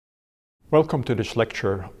Welcome to this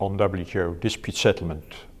lecture on WTO dispute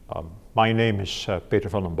settlement. My name is Peter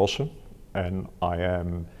van den Bossen and I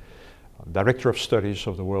am Director of Studies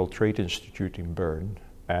of the World Trade Institute in Bern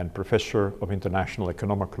and Professor of International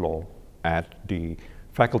Economic Law at the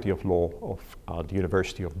Faculty of Law of the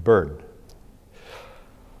University of Bern.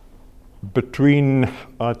 Between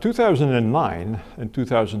 2009 and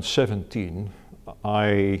 2017,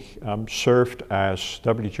 I served as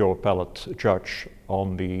WTO appellate judge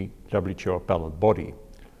on the WTO appellate body,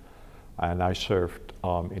 and I served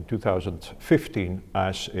in 2015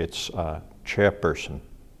 as its chairperson.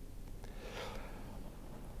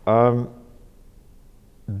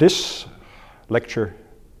 This lecture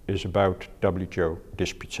is about WTO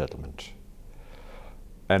dispute settlement.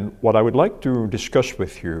 And what I would like to discuss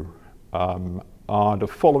with you are the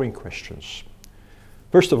following questions.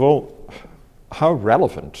 First of all, how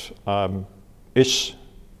relevant is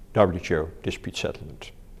WTO dispute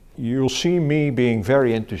settlement? You'll see me being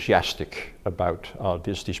very enthusiastic about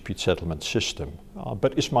this dispute settlement system,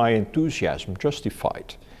 but is my enthusiasm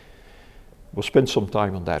justified? We'll spend some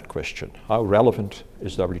time on that question. How relevant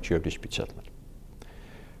is WTO dispute settlement?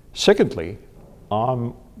 Secondly,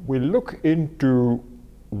 we'll look into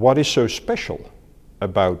what is so special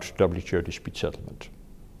about WTO dispute settlement.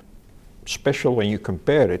 Special when you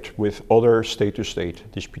compare it with other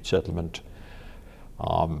state-to-state dispute settlement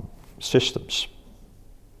systems.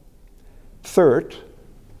 Third,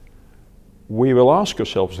 we will ask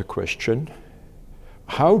ourselves the question,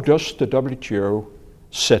 how does the WTO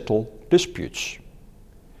settle disputes?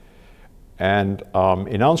 And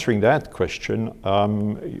in answering that question,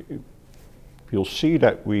 you'll see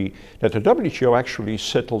that the WTO actually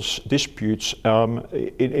settles disputes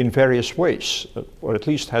in various ways, or at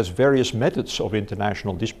least has various methods of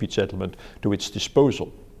international dispute settlement to its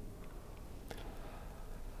disposal.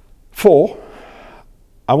 Four,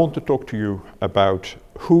 I want to talk to you about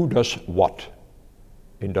who does what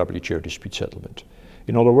in WTO dispute settlement.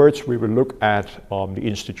 In other words, we will look at the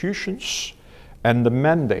institutions and the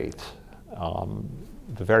mandate,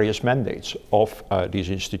 the various mandates of these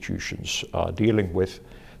institutions dealing with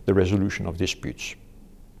the resolution of disputes.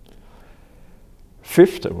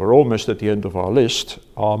 Fifth, and we're almost at the end of our list,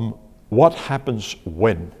 what happens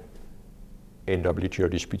when in WTO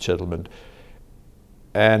dispute settlement?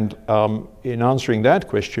 And in answering that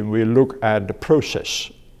question, we'll look at the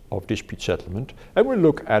process of dispute settlement and we'll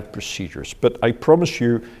look at procedures. But I promise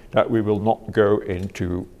you that we will not go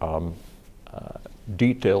into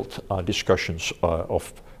detailed discussions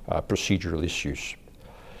of procedural issues.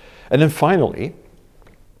 And then finally,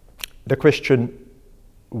 the question,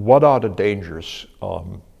 what are the dangers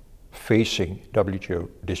facing WTO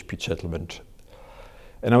dispute settlement?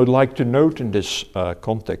 And I would like to note in this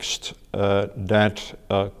context that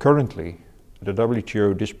currently the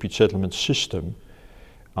WTO dispute settlement system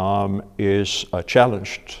is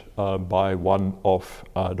challenged by one of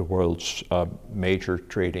the world's major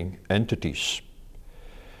trading entities.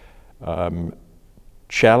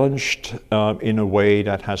 Challenged in a way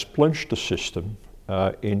that has plunged the system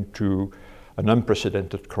into an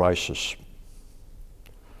unprecedented crisis.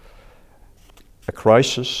 A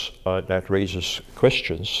crisis that raises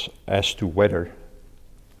questions as to whether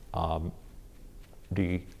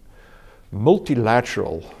the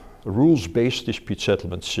multilateral rules-based dispute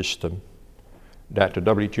settlement system that the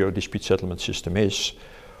WTO dispute settlement system is,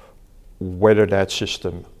 whether that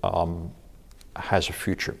system has a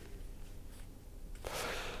future.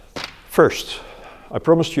 First, I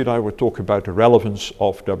promised you that I would talk about the relevance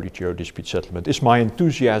of WTO dispute settlement. Is my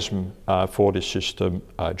enthusiasm for this system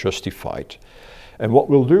justified? And what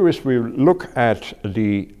we'll do is we'll look at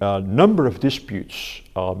the number of disputes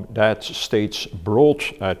that states brought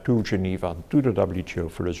to Geneva, to the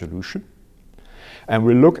WTO for resolution. And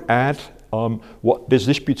we'll look at what this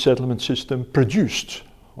dispute settlement system produced.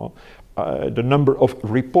 The number of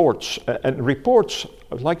reports. And reports,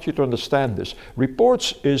 I'd like you to understand this.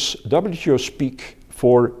 Reports is WTO speak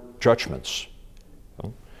for judgments.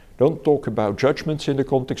 Don't talk about judgments in the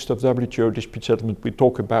context of WTO dispute settlement, we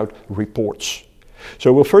talk about reports.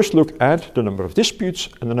 So we'll first look at the number of disputes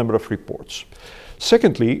and the number of reports.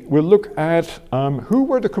 Secondly, we'll look at who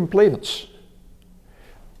were the complainants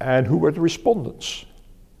and who were the respondents,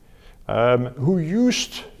 who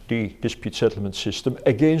used the dispute settlement system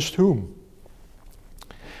against whom.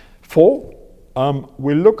 Four,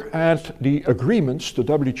 we'll look at the agreements, the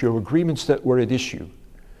WTO agreements that were at issue.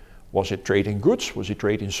 Was it trade in goods? Was it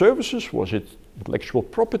trade in services? Was it intellectual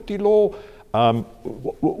property law?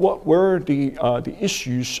 What were the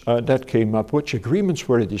issues that came up? Which agreements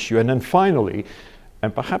were at issue? And then finally,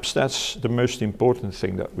 and perhaps that's the most important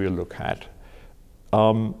thing that we'll look at,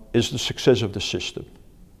 is the success of the system.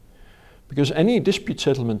 Because any dispute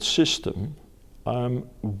settlement system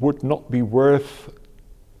would not be worth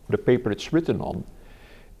the paper it's written on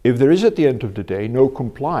if there is at the end of the day no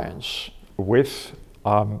compliance with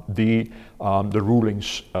the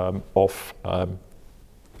rulings of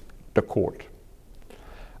the court.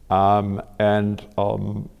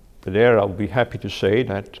 There I'll be happy to say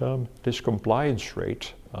that this compliance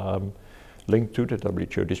rate linked to the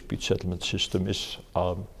WTO dispute settlement system is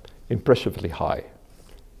impressively high.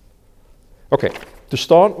 Okay, to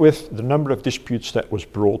start with the number of disputes that was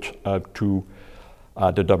brought to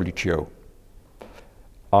the WTO.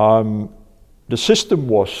 The system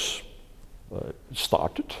was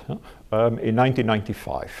started in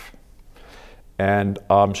 1995. And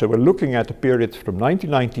so we're looking at a period from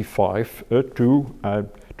 1995 to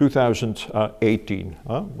 2018.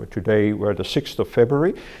 Today we're the 6th of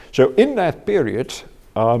February. So in that period,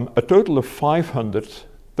 a total of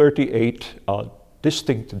 538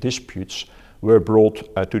 distinct disputes were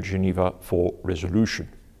brought to Geneva for resolution.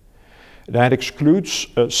 That excludes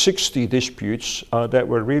 60 disputes that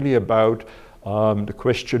were really about the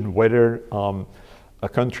question whether a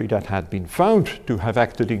country that had been found to have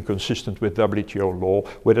acted inconsistent with WTO law,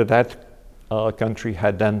 whether that country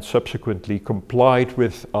had then subsequently complied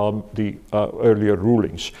with the earlier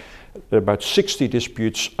rulings. There are about 60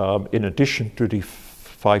 disputes in addition to the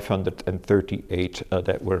 538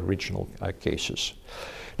 that were original cases.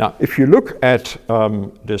 Now, if you look at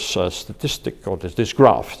this statistic, or this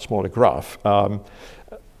graph, it's more a graph,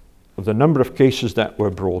 the number of cases that were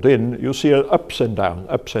brought in, you'll see ups and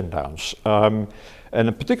downs.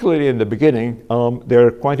 And particularly in the beginning, there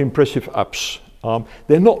are quite impressive ups.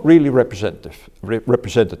 They're not really representative.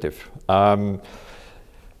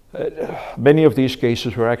 Many of these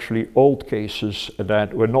cases were actually old cases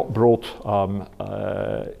that were not brought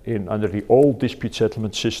under the old dispute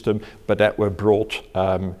settlement system, but that were brought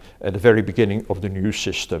at the very beginning of the new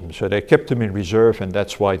system. So they kept them in reserve, and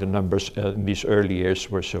that's why the numbers in these early years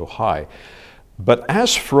were so high. But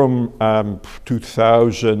as from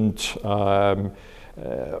 2000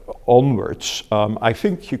 onwards, I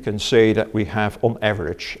think you can say that we have on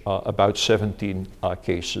average about 17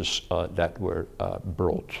 cases that were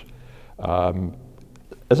brought.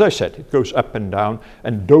 As I said, it goes up and down,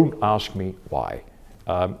 and don't ask me why.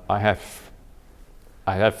 I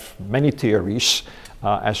have many theories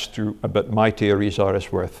but my theories are as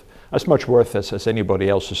much worth as anybody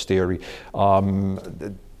else's theory.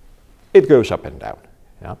 It goes up and down.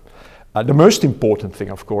 Yeah? The most important thing,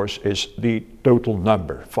 of course, is the total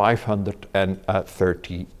number,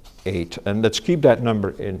 538. And let's keep that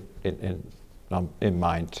number in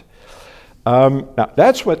mind. Now,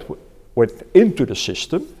 that's what went into the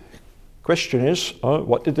system. Question is,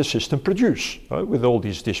 what did the system produce with all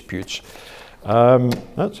these disputes? And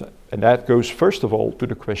that goes, first of all, to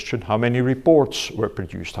the question, how many reports were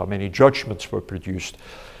produced, how many judgments were produced.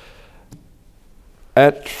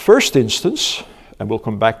 At first instance, and we'll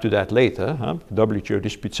come back to that later, WTO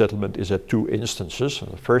dispute settlement is at two instances.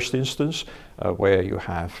 The first instance, where you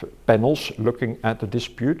have panels looking at the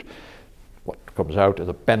dispute, what comes out as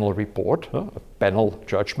a panel report, a panel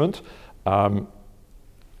judgment.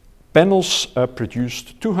 Panels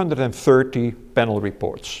produced 230 panel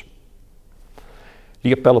reports.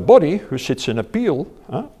 The appellate body, who sits in appeal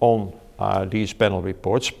on these panel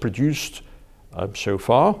reports, produced so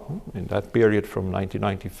far, in that period from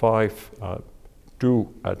 1995 to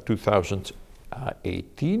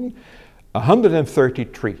 2018,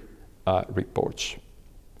 133 reports.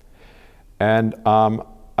 And I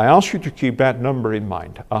ask you to keep that number in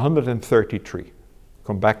mind, 133.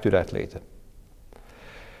 Come back to that later.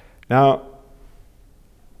 Now,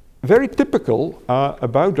 very typical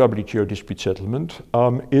about WTO dispute settlement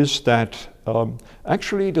is that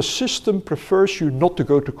actually the system prefers you not to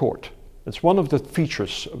go to court. It's one of the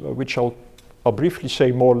features which I'll briefly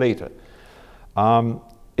say more later.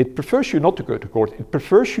 It prefers you not to go to court. It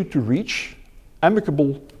prefers you to reach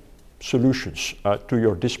amicable solutions to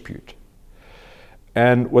your dispute.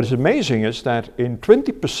 And what is amazing is that in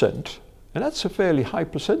 20%, and that's a fairly high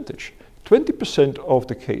percentage, 20% of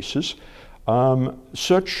the cases,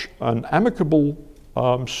 such an amicable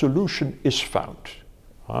solution is found.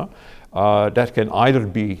 That can either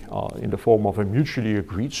be in the form of a mutually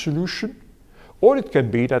agreed solution, or it can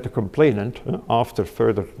be that the complainant, after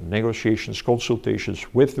further negotiations, consultations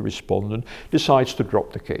with the respondent, decides to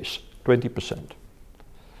drop the case, 20%.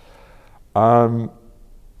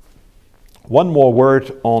 One more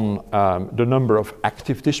word on the number of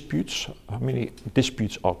active disputes. How many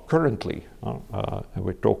disputes are currently, and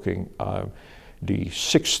we're talking the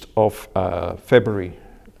 6th of February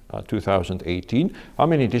 2018. How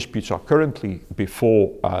many disputes are currently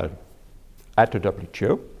before at the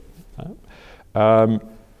WTO?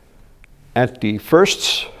 At the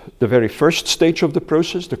very first stage of the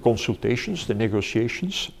process, the consultations, the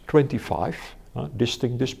negotiations, 25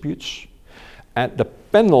 distinct disputes. At the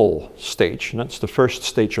panel stage, and that's the first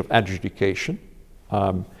stage of adjudication,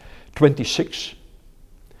 26.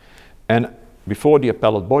 And before the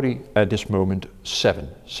appellate body, at this moment,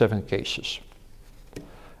 seven cases.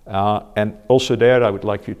 And also there, I would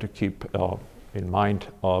like you to keep in mind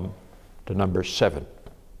the number 7.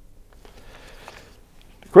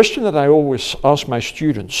 The question that I always ask my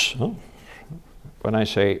students, when I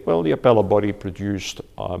say, well, the appellate body produced,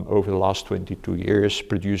 over the last 22 years,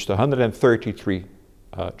 produced 133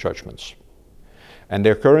 judgments. And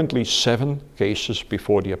there are currently 7 cases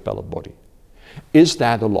before the appellate body. Is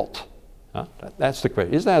that a lot? That's the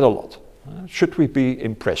question. Is that a lot? Should we be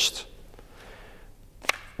impressed?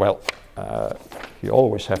 Well, you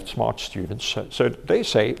always have smart students. So they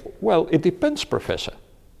say, well, it depends, Professor.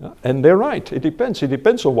 And they're right. It depends. It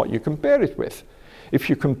depends on what you compare it with. If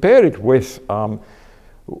you compare it with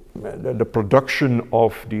the production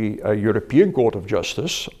of the European Court of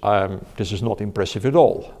Justice, this is not impressive at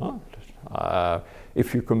all.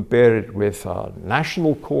 If you compare it with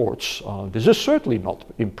national courts, this is certainly not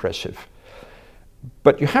impressive.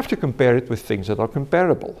 But you have to compare it with things that are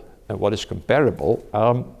comparable. And what is comparable?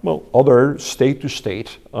 Well, other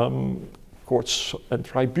state-to-state courts and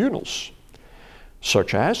tribunals.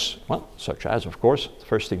 Such as, of course, the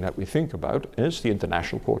first thing that we think about is the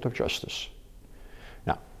International Court of Justice.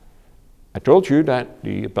 Now, I told you that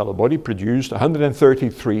the appellate body produced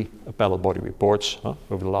 133 appellate body reports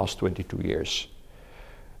over the last 22 years.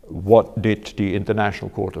 What did the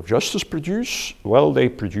International Court of Justice produce? Well, they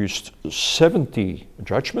produced 70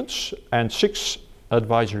 judgments and 6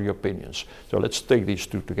 advisory opinions. So let's take these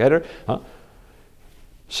two together.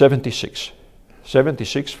 76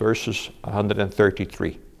 versus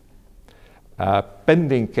 133.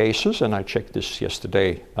 Pending cases, and I checked this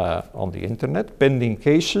yesterday on the internet, pending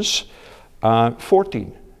cases,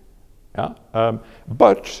 14.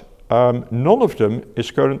 But none of them is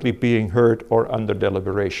currently being heard or under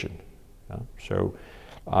deliberation. So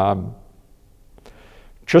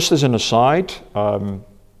just as an aside, the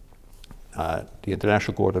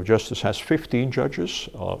International Court of Justice has 15 judges.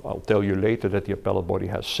 I'll tell you later that the appellate body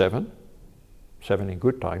has 7 in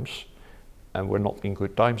good times, and we're not in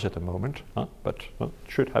good times at the moment, but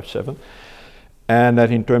should have 7. And that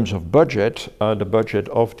in terms of budget, the budget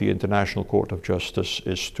of the International Court of Justice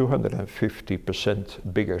is 250%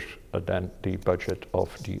 bigger than the budget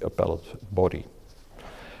of the appellate body.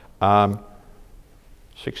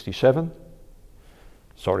 67,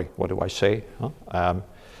 sorry, what do I say?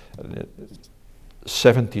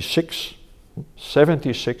 76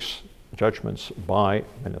 judgments by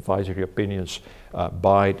and advisory opinions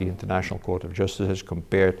by the International Court of Justice as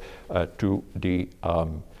compared to the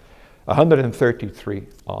 133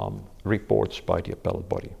 reports by the appellate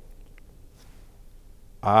body.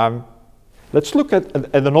 Let's look at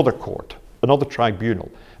another court, another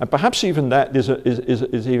tribunal, and perhaps even that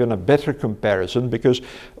is even a better comparison, because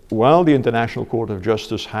while the International Court of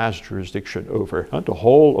Justice has jurisdiction over the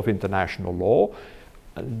whole of international law,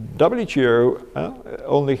 WTO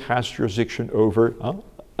only has jurisdiction over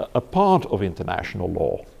a part of international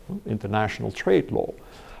law, international trade law.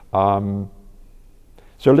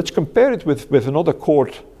 So let's compare it with another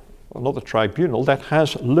court, another tribunal that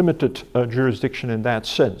has limited jurisdiction in that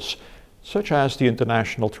sense, such as the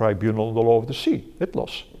International Tribunal on the Law of the Sea,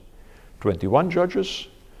 ITLOS. 21 judges,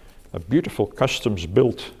 a beautiful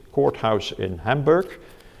customs-built courthouse in Hamburg.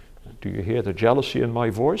 Do you hear the jealousy in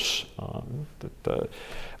my voice?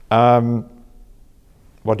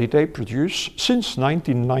 What did they produce? Since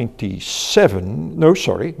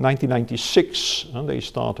 1996, and they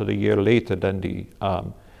started a year later than the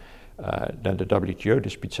WTO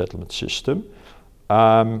dispute settlement system.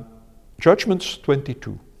 Judgments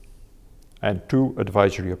 22 and 2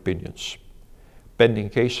 advisory opinions. Pending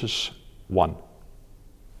cases 1.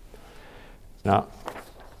 Now,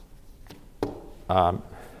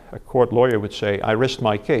 a court lawyer would say, I rest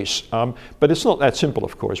my case. But it's not that simple,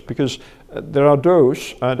 of course, because there are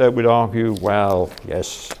those that would argue, well,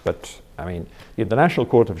 yes, but I mean, the International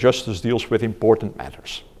Court of Justice deals with important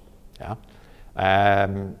matters.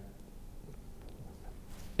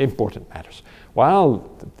 Important matters. While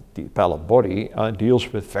the appellate body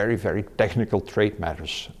deals with very, very technical trade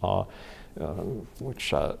matters,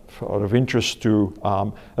 which are of interest to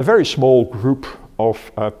a very small group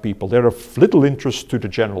of people. They're of little interest to the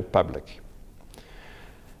general public.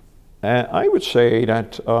 I would say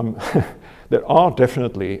that There are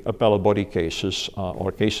definitely appellate body cases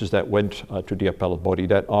or cases that went to the appellate body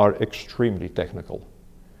that are extremely technical,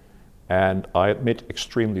 and I admit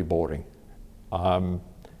extremely boring. But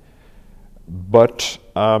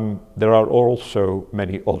there are also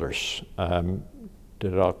many others.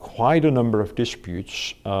 There are quite a number of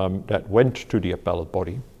disputes that went to the appellate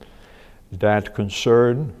body that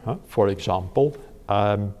concern, for example,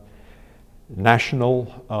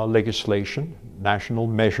 national legislation, national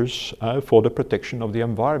measures for the protection of the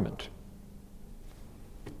environment.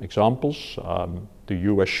 Examples, the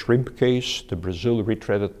US shrimp case, the Brazil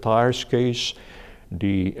retreaded tires case,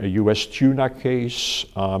 the US tuna case,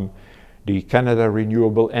 the Canada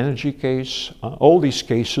renewable energy case. All these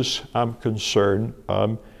cases concern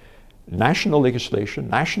national legislation,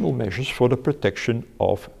 national measures for the protection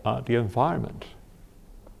of the environment.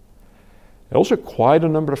 There are also quite a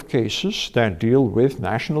number of cases that deal with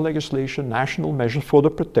national legislation, national measures for the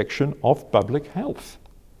protection of public health.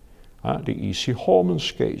 The E.C.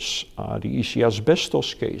 Hormans case, the E.C.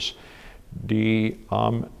 asbestos case, the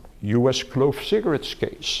U.S. clove cigarettes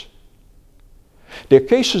case. There are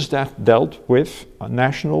cases that dealt with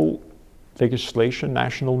national legislation,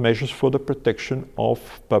 national measures for the protection of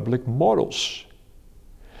public morals.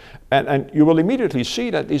 And you will immediately see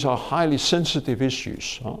that these are highly sensitive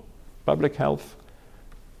issues. Public health,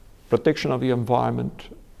 protection of the environment,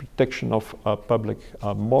 protection of public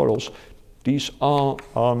morals. These are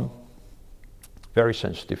very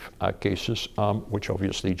sensitive cases, which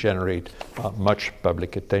obviously generate much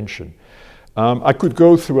public attention. I could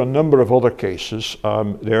go through a number of other cases.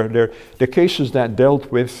 There are cases that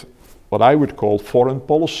dealt with what I would call foreign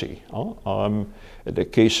policy. The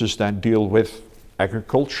cases that deal with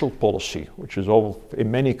agricultural policy, which is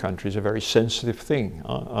in many countries a very sensitive thing.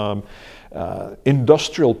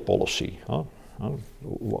 Industrial policy.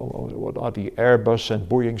 What are the Airbus and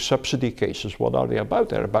Boeing subsidy cases? What are they about?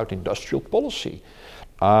 They're about industrial policy.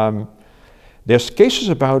 There's cases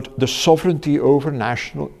about the sovereignty over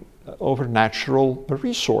natural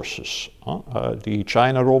resources. The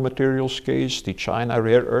China raw materials case, the China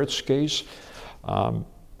rare earths case, and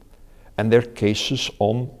there are cases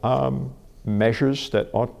on measures that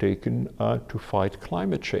are taken to fight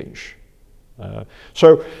climate change.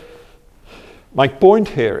 So my point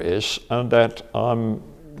here is that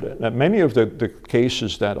many of the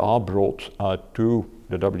cases that are brought to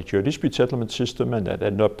the WTO dispute settlement system and that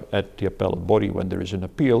end up at the appellate body when there is an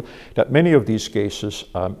appeal, that many of these cases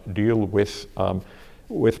deal with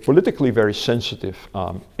politically very sensitive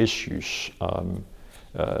issues,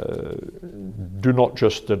 do not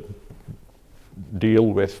just deal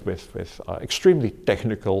with extremely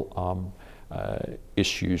technical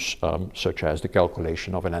issues such as the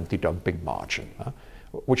calculation of an anti-dumping margin,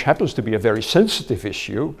 which happens to be a very sensitive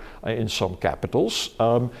issue in some capitals,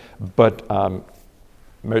 but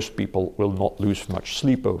most people will not lose much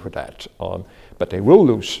sleep over that. But they will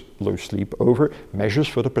lose sleep over measures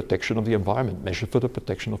for the protection of the environment, measures for the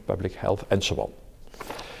protection of public health, and so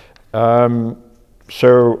on.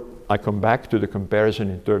 So I come back to the comparison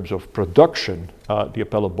in terms of production. The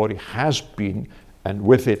appellate body has been, and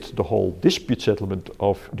with it the whole dispute settlement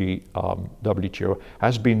of the WTO,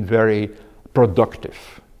 has been very productive.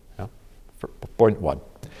 For point one.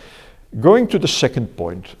 Going to the second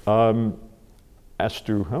point, as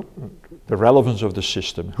to the relevance of the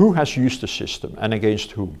system, who has used the system and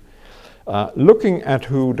against whom. Looking at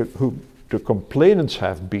who the complainants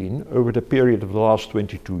have been over the period of the last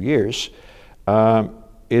 22 years,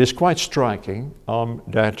 it is quite striking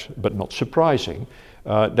that, but not surprising,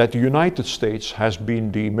 that the United States has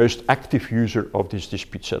been the most active user of this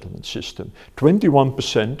dispute settlement system.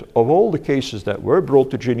 21% of all the cases that were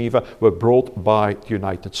brought to Geneva were brought by the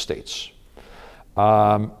United States.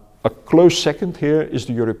 A close second here is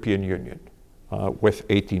the European Union, with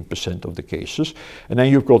 18% of the cases. And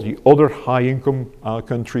then you've got the other high-income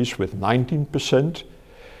countries with 19%.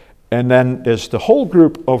 And then there's the whole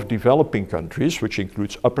group of developing countries, which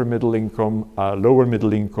includes upper middle income, lower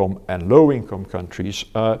middle income, and low income countries,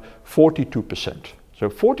 42%. So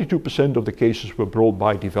 42% of the cases were brought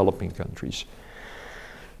by developing countries.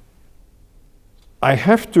 I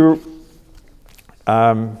have to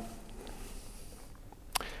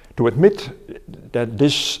admit that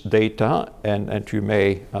this data, and you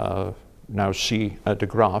may now see the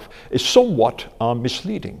graph, is somewhat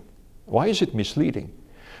misleading. Why is it misleading?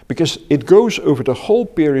 Because it goes over the whole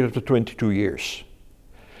period of the 22 years.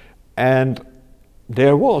 And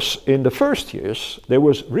there was, in the first years, there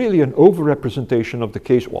was really an overrepresentation of the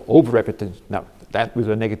case, well, overrepresentation, now that was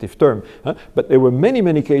a negative term, but there were many,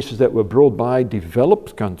 many cases that were brought by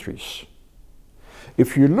developed countries.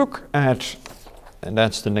 If you look at and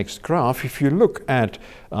that's the next graph, if you look at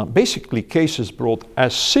basically cases brought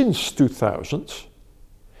as since 2000,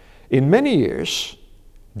 in many years,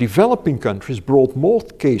 developing countries brought more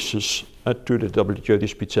cases to the WTO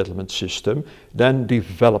dispute settlement system than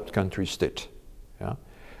developed countries did. Yeah?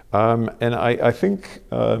 And I think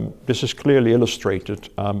this is clearly illustrated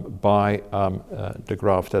by the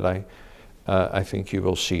graph that I think you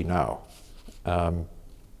will see now.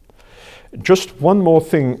 Just one more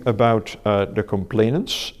thing about the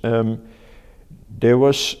complainants. There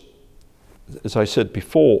was, as I said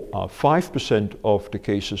before, 5% of the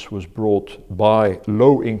cases was brought by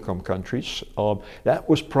low-income countries. That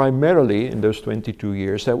was primarily, in those 22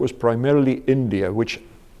 years, that was primarily India, which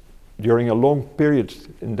during a long period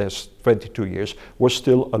in those 22 years was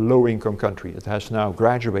still a low-income country. It has now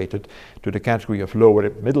graduated to the category of lower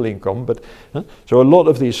middle income, but so a lot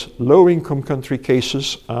of these low-income country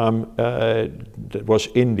cases, that was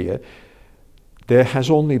India. There has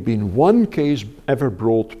only been one case ever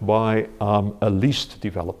brought by a least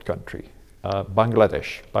developed country,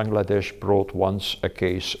 Bangladesh. Bangladesh brought once a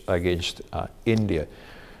case against India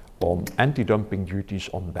on anti-dumping duties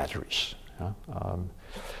on batteries.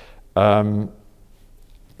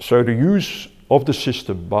 So the use of the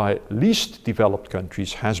system by least developed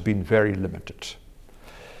countries has been very limited.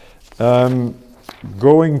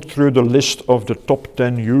 Going through the list of the top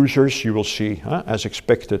 10 users, you will see, as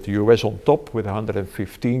expected, the US on top with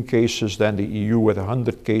 115 cases, then the EU with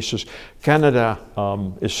 100 cases. Canada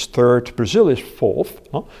is third, Brazil is fourth.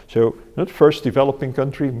 So the first developing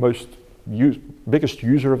country, biggest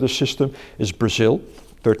user of the system is Brazil,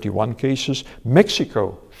 31 cases.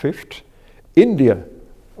 Mexico, fifth. India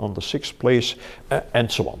on the sixth place,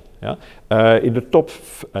 and so on. Yeah? In the top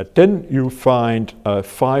 10, you find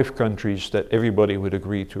 5 countries that everybody would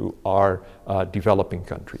agree to are developing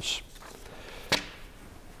countries.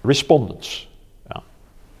 Respondents. Yeah.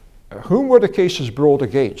 Whom were the cases brought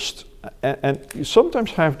against? And you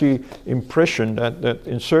sometimes have the impression that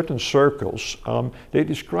in certain circles, they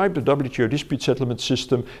describe the WTO dispute settlement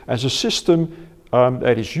system as a system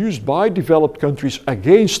that is used by developed countries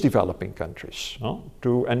against developing countries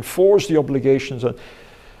to enforce the obligations.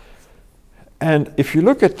 And if you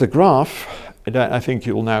look at the graph that I think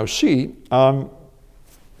you'll now see,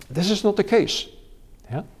 this is not the case.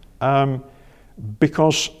 Yeah?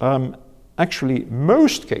 Because actually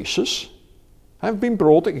most cases have been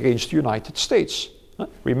brought against the United States.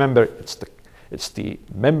 Remember, it's the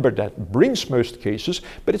member that brings most cases,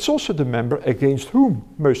 but it's also the member against whom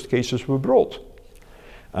most cases were brought.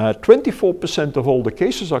 24% of all the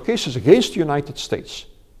cases are cases against the United States.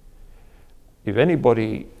 If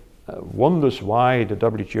anybody wonders why the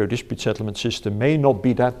WTO dispute settlement system may not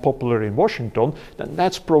be that popular in Washington, then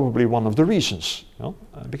that's probably one of the reasons.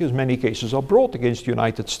 Because many cases are brought against the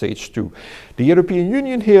United States too. The European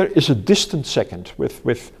Union here is a distant second with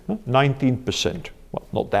 19%. Well,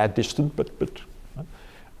 not that distant, but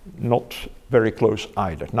not very close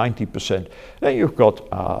either, 90%. Then you've got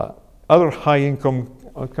other high-income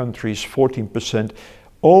countries, 14%.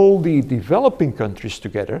 All the developing countries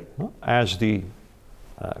together, as the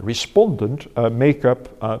respondent, make up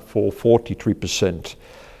for 43%.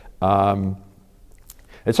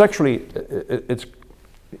 It's actually,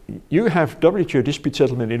 you have WTO dispute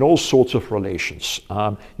settlement in all sorts of relations.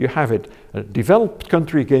 You have it a developed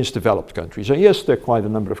country against developed countries. And yes, there are quite a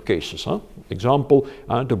number of cases. Example,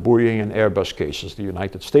 the Boeing and Airbus cases, the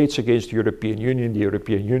United States against the European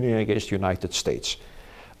Union against the United States.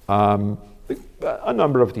 A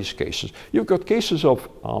number of these cases. You've got cases of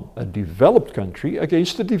a developed country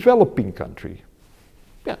against a developing country.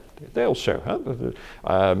 Yeah, they also.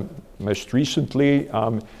 Most recently,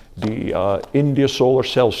 the India solar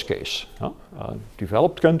cells case.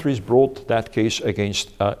 Developed countries brought that case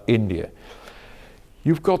against India.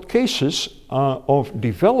 You've got cases of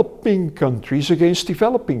developing countries against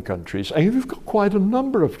developing countries, and you've got quite a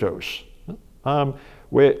number of those,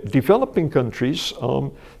 where developing countries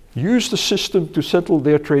use the system to settle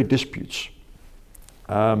their trade disputes.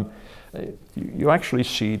 You actually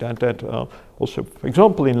see that also, for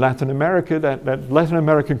example, in Latin America, that Latin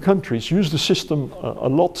American countries use the system a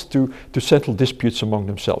lot to settle disputes among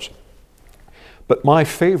themselves. But my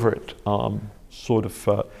favorite sort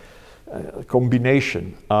of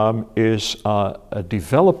combination is a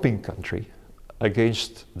developing country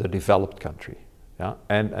against the developed country. Yeah?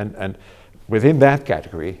 And within that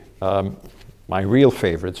category, my real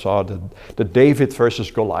favorites are the David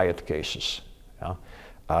versus Goliath cases.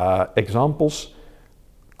 Yeah? Examples,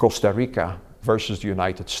 Costa Rica versus the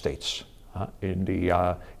United States in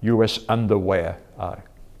the US underwear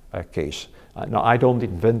case. Now, I don't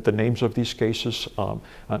invent the names of these cases,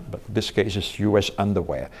 but this case is US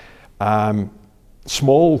underwear.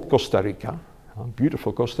 Small Costa Rica,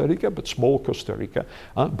 beautiful Costa Rica, but small Costa Rica,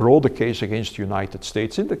 brought a case against the United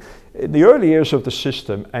States in the early years of the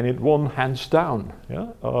system, and it won hands down.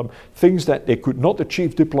 Yeah? Things that they could not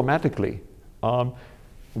achieve diplomatically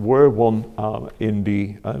were won and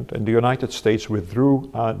the United States withdrew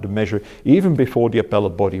the measure even before the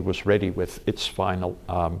appellate body was ready with its final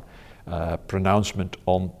pronouncement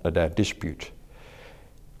on their dispute.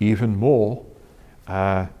 Even more,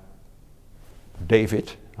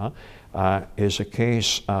 David is a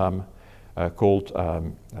case called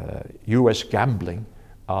US gambling.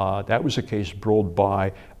 That was a case brought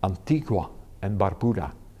by Antigua and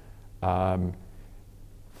Barbuda.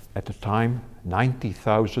 At the time,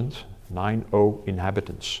 90,000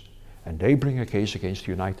 inhabitants. And they bring a case against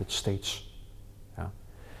the United States.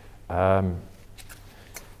 Yeah.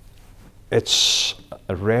 It's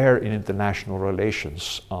rare in international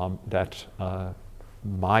relations that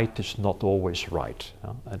might is not always right,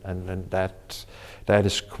 and that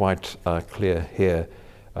is quite clear here.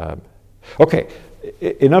 Okay,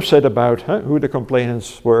 enough said about who the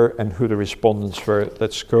complainants were and who the respondents were.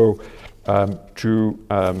 Let's go to,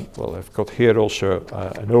 well, I've got here also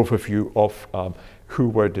an overview of who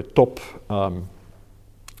were the top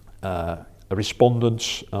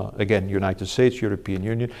respondents. Again, United States, European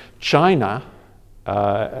Union. China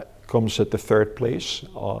comes at the third place.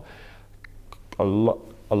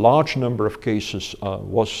 A large number of cases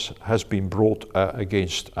has been brought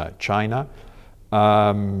against China.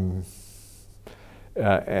 And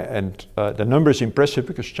the number is impressive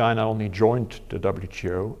because China only joined the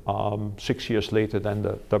WTO 6 years later than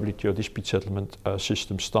the WTO dispute settlement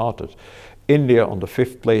system started. India on the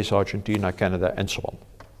fifth place, Argentina, Canada, and so on.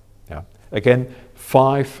 Yeah. Again,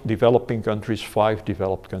 5 developing countries, 5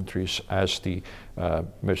 developed countries as the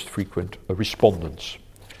most frequent respondents.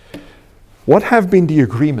 What have been the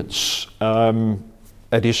agreements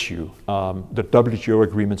at issue, the WTO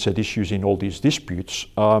agreements at issues in all these disputes?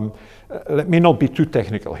 Let me not be too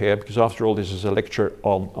technical here, because after all this is a lecture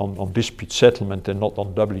on dispute settlement and not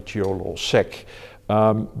on WTO law sec.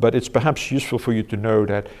 But it's perhaps useful for you to know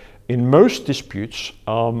that in most disputes,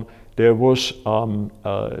 there was,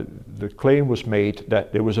 the claim was made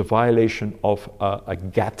that there was a violation of a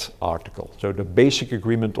GATT article, so the Basic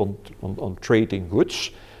Agreement on Trade in Goods.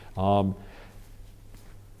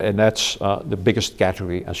 And that's the biggest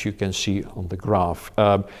category, as you can see on the graph.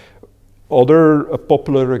 Other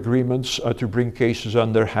popular agreements to bring cases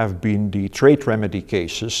under have been the trade remedy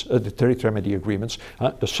cases, the trade remedy agreements,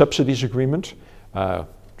 the subsidies agreement,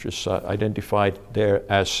 which is identified there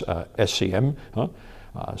as SCM,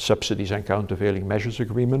 Subsidies and Countervailing Measures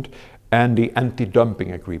Agreement, and the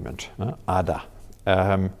Anti-Dumping Agreement, ADA.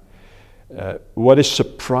 What is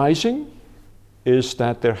surprising is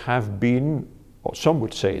that there have been, or some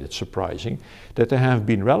would say it's surprising, that there have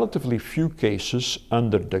been relatively few cases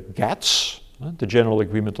under the GATS, the General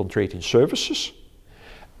Agreement on Trade in Services,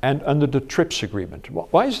 and under the TRIPS agreement.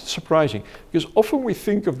 Why is it surprising? Because often we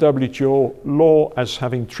think of WTO law as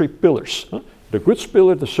having 3 pillars, the goods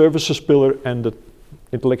pillar, the services pillar, and the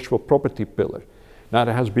intellectual property pillar. Now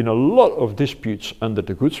there has been a lot of disputes under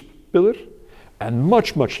the goods pillar, and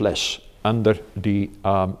much, much less under the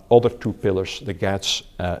other 2 pillars, the GATS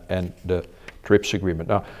and the TRIPS agreement.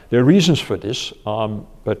 Now, there are reasons for this,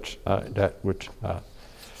 but that would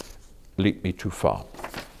lead me too far.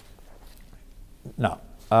 Now,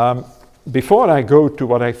 before I go to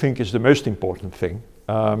what I think is the most important thing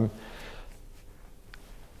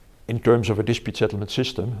in terms of a dispute settlement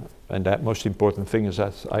system, and that most important thing is,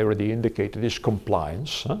 as I already indicated, is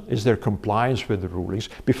compliance. Is there compliance with the rulings?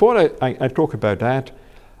 Before I talk about that,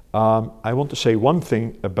 I want to say one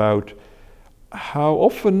thing about how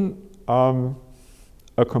often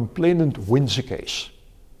a complainant wins a case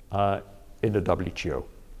in the WTO.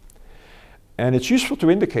 And it's useful to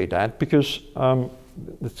indicate that because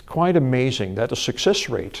it's quite amazing that the success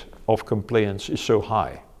rate of complainants is so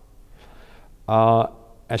high.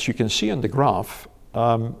 As you can see on the graph,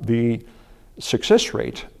 the success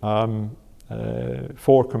rate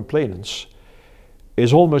for complainants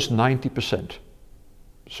is almost 90%.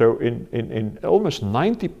 So in almost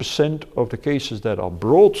 90% of the cases that are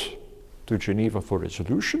brought to Geneva for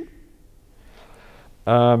resolution,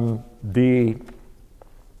 the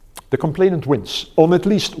complainant wins on at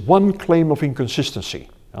least one claim of inconsistency.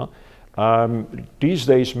 These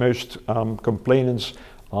days, most complainants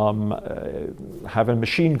have a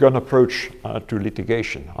machine gun approach to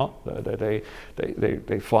litigation.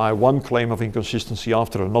 They file one claim of inconsistency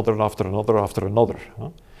after another, after another, after another.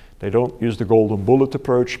 They don't use the golden bullet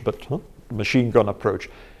approach, but machine gun approach.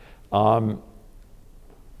 In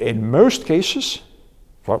most cases,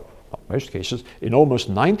 well, not most cases, in almost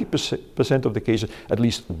 90% of the cases, at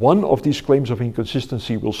least one of these claims of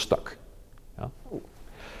inconsistency will stuck. Yeah?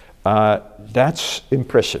 That's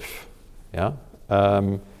impressive. Yeah?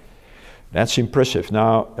 That's impressive.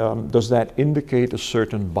 Now, does that indicate a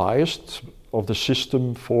certain bias of the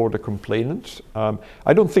system for the complainant?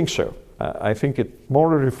 I don't think so. I think it's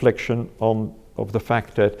more a reflection of the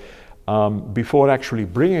fact that before actually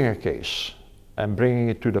bringing a case and bringing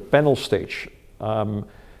it to the panel stage,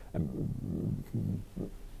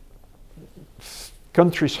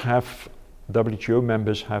 countries have, WTO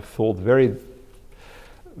members have thought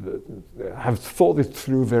it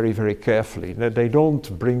through very, very carefully. They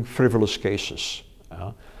don't bring frivolous cases.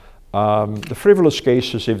 The frivolous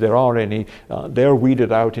cases, if there are any, they're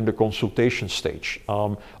weeded out in the consultation stage,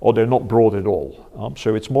 or they're not brought at all.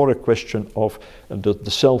 So it's more a question of the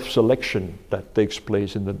self-selection that takes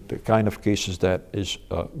place in the kind of cases that is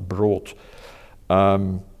brought.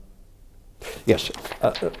 Yes,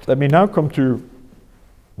 let me now come to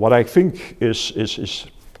what I think is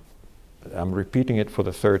I'm repeating it for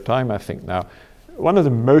the third time, I think now, one of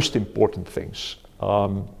the most important things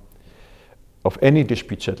of any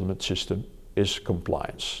dispute settlement system is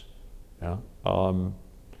compliance. Yeah?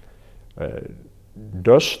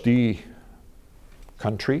 Does the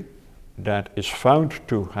country that is found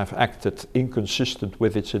to have acted inconsistent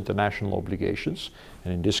with its international obligations,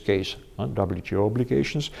 and in this case WTO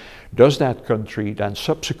obligations, does that country then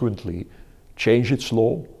subsequently change its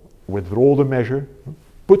law, withdraw the measure,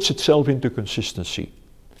 puts itself into consistency?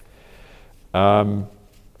 In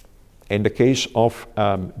the case of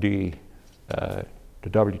the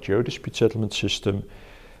WTO dispute settlement system,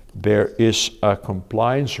 there is a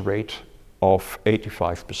compliance rate of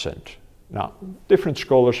 85%. Now, different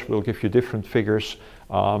scholars will give you different figures,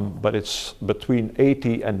 but it's between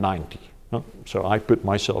 80 and 90. So I put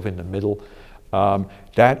myself in the middle.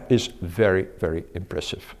 That is very, very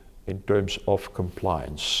impressive in terms of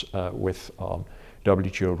compliance with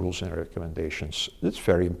WTO rules and recommendations. It's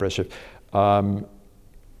very impressive.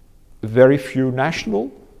 Very few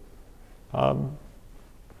national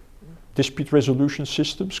dispute resolution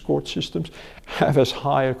systems, court systems, have as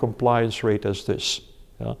high a compliance rate as this,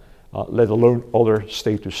 let alone other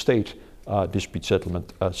state-to-state dispute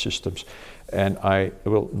settlement systems. And I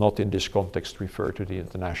will not in this context refer to the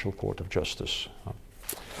International Court of Justice.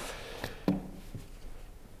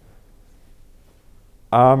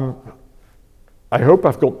 I hope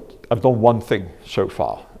I've done one thing so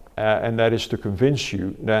far, and that is to convince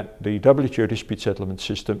you that the WTO dispute settlement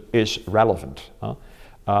system is relevant,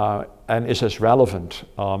 and is as relevant,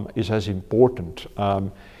 is as important,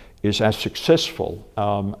 is as successful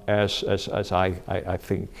as I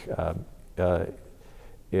think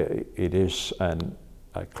it is, and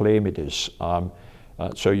I claim it is.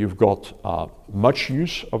 So you've got much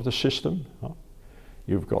use of the system.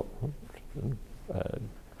 You've got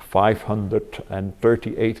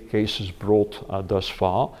 538 cases brought thus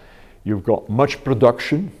far. You've got much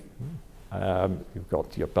production. You've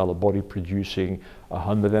got the appellate body producing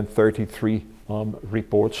 133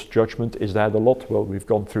 reports. Judgment, is that a lot? Well, we've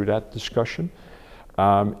gone through that discussion.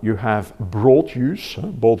 You have broad use.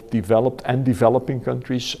 Both developed and developing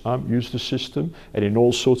countries use the system, and in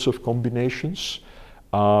all sorts of combinations.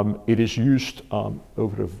 It is used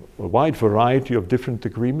over a wide variety of different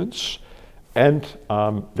agreements, and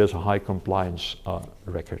there's a high compliance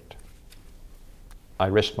record. I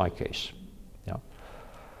rest my case. Yeah.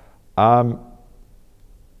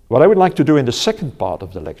 What I would like to do in the second part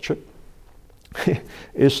of the lecture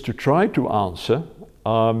is to try to answer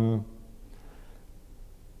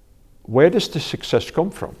where does the success come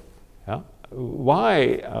from? Yeah?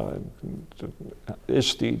 Why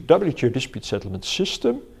is the WTO dispute settlement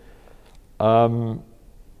system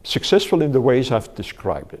successful in the ways I've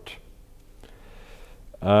described it?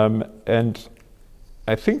 And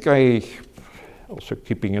I think also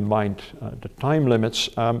keeping in mind the time limits,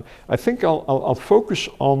 I think I'll focus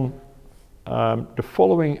on the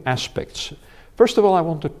following aspects. First of all, I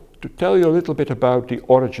want to tell you a little bit about the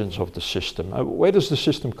origins of the system. Where does the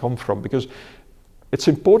system come from? Because it's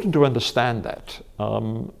important to understand that.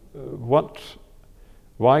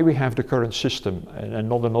 Why we have the current system and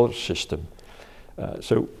not another system.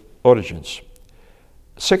 So, origins.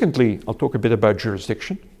 Secondly, I'll talk a bit about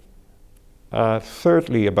jurisdiction.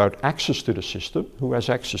 Thirdly, about access to the system, who has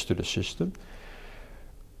access to the system.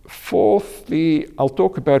 Fourthly, I'll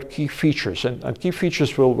talk about key features, and key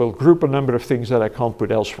features will group a number of things that I can't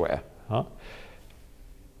put elsewhere.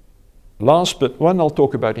 Last but one, I'll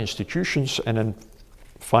talk about institutions, and then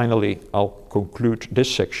finally, I'll conclude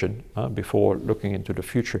this section before looking into the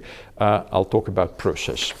future. I'll talk about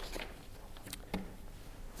process.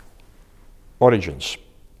 Origins.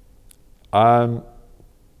 I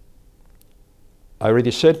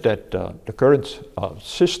already said that the current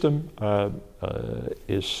system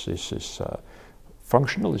is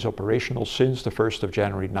functional, is operational since the 1st of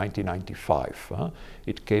January 1995.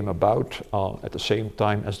 It came about at the same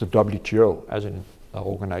time as the WTO, as an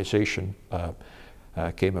organization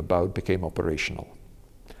became operational.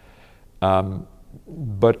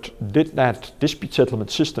 But did that dispute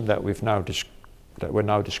settlement system that we're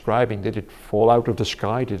now describing, did it fall out of the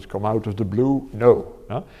sky? Did it come out of the blue? No.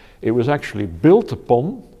 It was actually built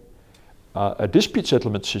upon a dispute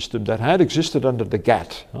settlement system that had existed under the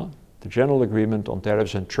GATT, the General Agreement on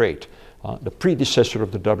Tariffs and Trade, the predecessor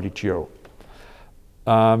of the WTO.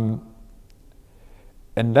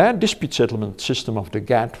 And that dispute settlement system of the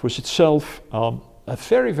GATT was itself a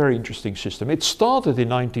very, very interesting system. It started in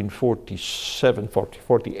 1947,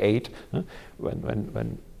 48,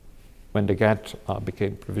 when the GATT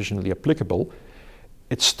became provisionally applicable.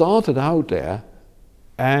 It started out there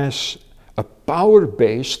as a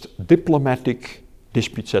power-based diplomatic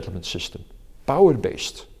dispute settlement system.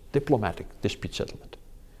 Power-based diplomatic dispute settlement.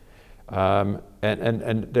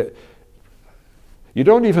 You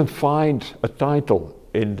don't even find a title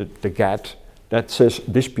in the GATT that says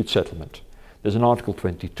dispute settlement. There's an Article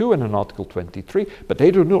 22 and an Article 23, but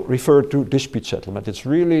they do not refer to dispute settlement. It's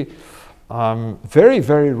really very,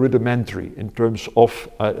 very rudimentary in terms of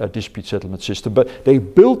a dispute settlement system, but they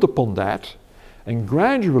built upon that, and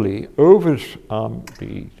gradually over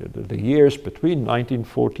the years between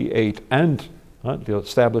 1948 and the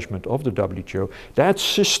establishment of the WTO, that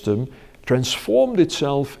system transformed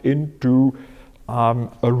itself into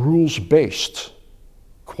a rules-based,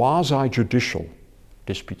 quasi-judicial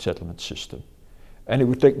dispute settlement system. And it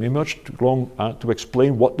would take me much too long to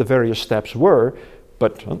explain what the various steps were,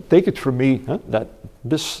 but take it from me that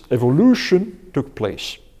this evolution took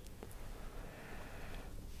place.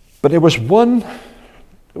 But there was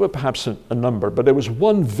perhaps a number, but there was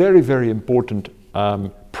one very, very important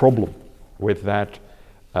problem with that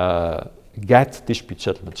GATT dispute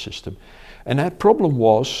settlement system. And that problem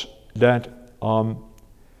was that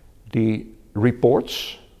the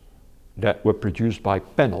reports that were produced by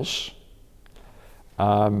panels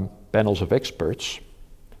of experts,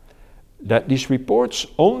 that these reports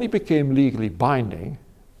only became legally binding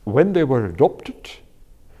when they were adopted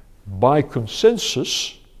by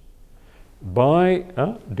consensus by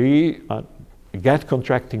the GATT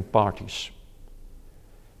contracting parties.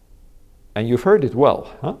 And you've heard it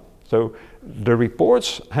well. So the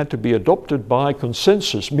reports had to be adopted by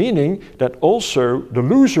consensus, meaning that also the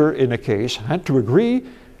loser in a case had to agree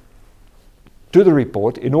to the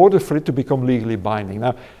report in order for it to become legally binding.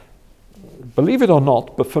 Now, believe it or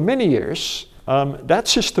not, but for many years, that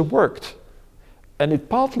system worked. And it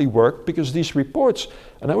partly worked because these reports,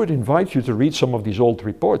 and I would invite you to read some of these old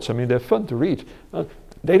reports. I mean, they're fun to read.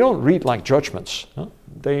 They don't read like judgments.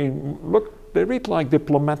 They read like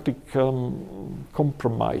diplomatic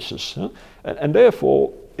compromises. And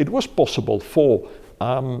therefore, it was possible for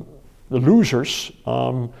the losers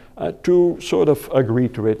to sort of agree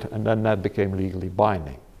to it, and then that became legally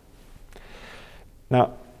binding.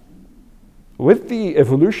 Now, with the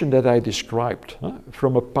evolution that I described,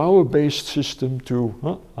 from a power-based system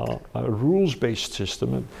to a rules-based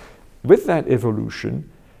system, and with that evolution,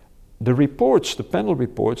 the reports, the panel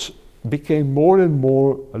reports, became more and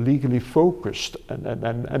more legally focused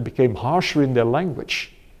and became harsher in their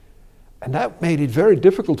language. And that made it very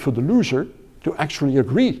difficult for the loser to actually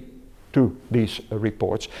agree to these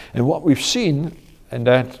reports. And what we've seen, and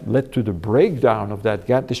that led to the breakdown of that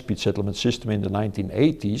GATT dispute settlement system in the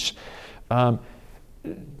 1980s,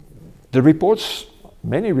 the reports,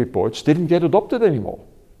 many reports, didn't get adopted anymore.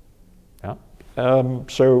 Yeah?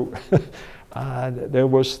 So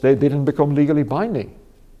they didn't become legally binding,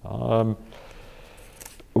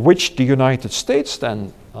 which the United States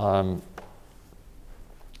then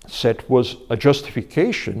said was a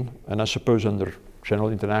justification, and I suppose under general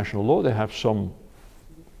international law they have some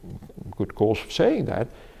good cause for saying that,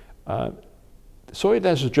 saw it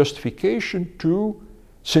as a justification to,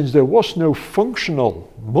 since there was no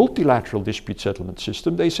functional multilateral dispute settlement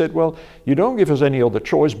system, they said, well, you don't give us any other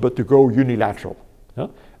choice but to go unilateral,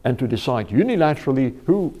 and to decide unilaterally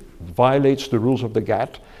who violates the rules of the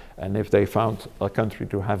GATT, and if they found a country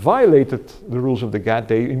to have violated the rules of the GATT,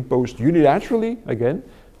 they imposed unilaterally, again,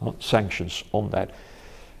 sanctions on that.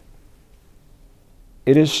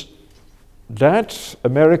 It is that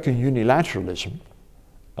American unilateralism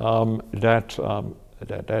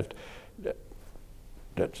that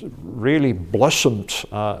that really blossomed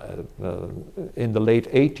in the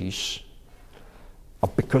late 80s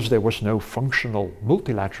because there was no functional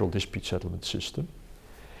multilateral dispute settlement system.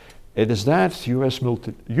 It is that US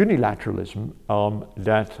unilateralism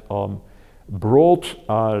that brought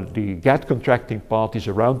the GATT contracting parties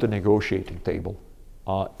around the negotiating table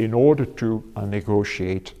in order to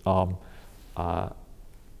negotiate a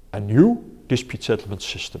new dispute settlement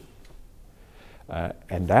system.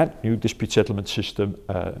 And that new dispute settlement system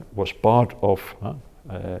was part of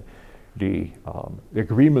the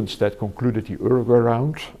agreements that concluded the Uruguay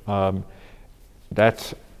round.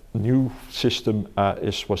 That new system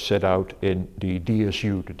was set out in the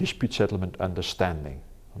DSU, the Dispute Settlement Understanding,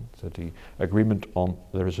 so the Agreement on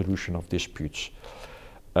the Resolution of Disputes.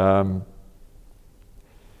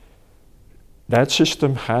 That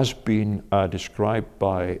system has been described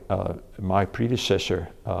by my predecessor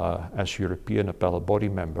as European Appellate Body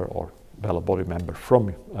member, or Appellate Body member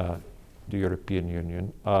from the European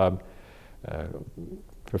Union,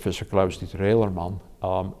 Professor Klaus-Dieter Ehlermann,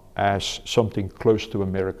 as something close to a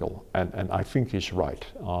miracle, and I think he's right.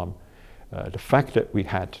 The fact that we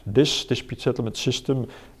had this dispute settlement system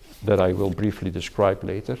that I will briefly describe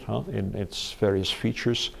later in its various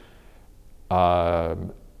features,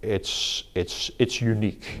 it's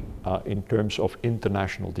unique in terms of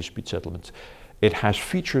international dispute settlements. It has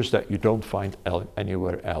features that you don't find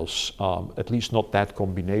anywhere else, at least not that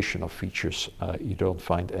combination of features you don't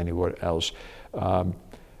find anywhere else.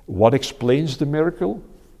 What explains the miracle?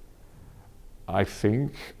 I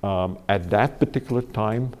think at that particular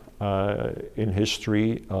time in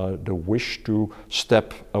history, the wish to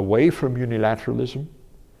step away from unilateralism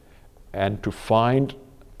and to find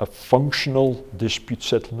a functional dispute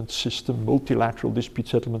settlement system, multilateral dispute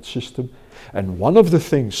settlement system. And one of the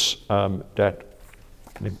things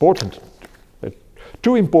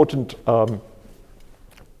two important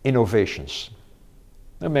innovations.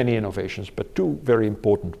 There are many innovations, but two very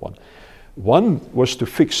important ones. One was to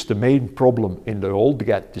fix the main problem in the old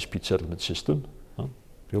GATT dispute settlement system.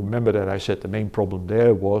 You'll remember that I said the main problem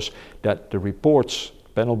there was that the reports,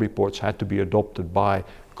 panel reports, had to be adopted by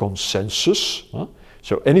consensus.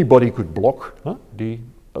 So anybody could block the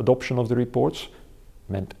adoption of the reports.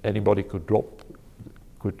 Meant anybody could block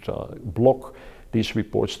these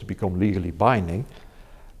reports to become legally binding.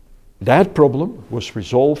 That problem was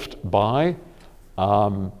resolved by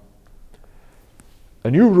a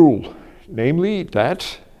new rule, namely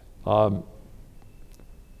that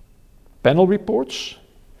panel reports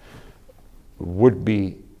would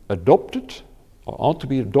be adopted, or ought to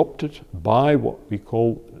be adopted, by what we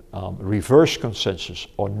call reverse consensus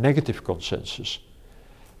or negative consensus.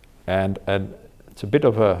 And it's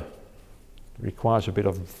requires a bit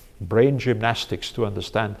of brain gymnastics to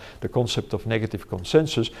understand the concept of negative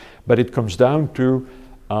consensus, but it comes down to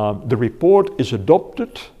the report is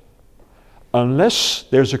adopted unless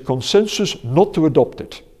there's a consensus not to adopt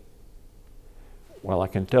it. Well, I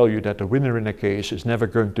can tell you that the winner in a case is never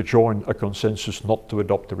going to join a consensus not to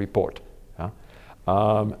adopt the report.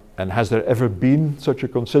 And has there ever been such a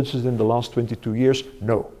consensus in the last 22 years?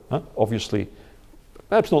 No. Obviously,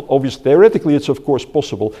 perhaps not obvious. Theoretically, it's of course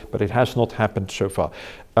possible, but it has not happened so far.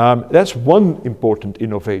 That's one important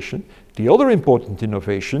innovation. The other important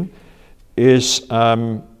innovation is,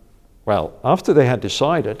 after they had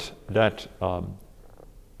decided that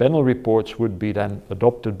panel reports would be then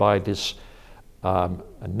adopted by this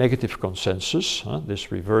negative consensus,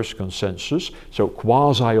 this reverse consensus, so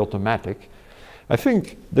quasi-automatic, I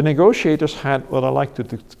think the negotiators had what I like to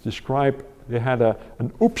describe, they had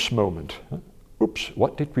an oops moment. Oops,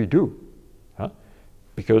 what did we do?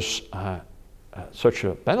 Because such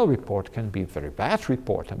a panel report can be a very bad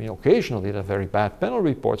report. I mean, occasionally they're very bad panel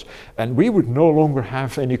reports, and we would no longer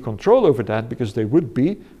have any control over that because they would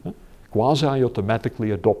be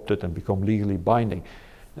quasi-automatically adopted and become legally binding.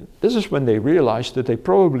 And this is when they realized that they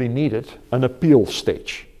probably needed an appeal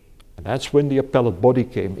stage. And that's when the appellate body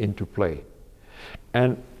came into play.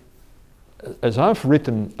 And as I've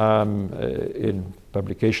written in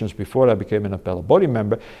publications before I became an appellate body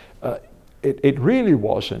member, it really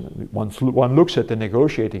was, and once one looks at the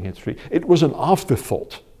negotiating history, it was an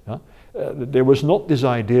afterthought. There was not this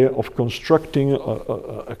idea of constructing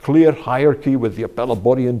a clear hierarchy with the appellate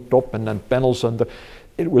body on top and then panels under.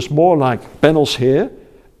 It was more like panels here,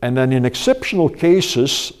 and then in exceptional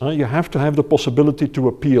cases, you have to have the possibility to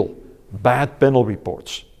appeal bad panel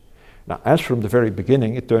reports. Now, as from the very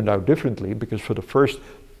beginning, it turned out differently, because for the first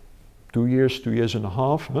 2 years and a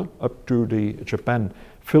half, up to the Japan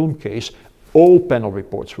film case, all panel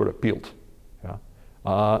reports were appealed.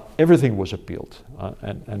 Everything was appealed.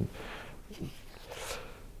 And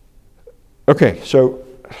Okay, so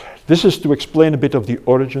this is to explain a bit of the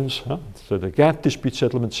origins. So the GATT dispute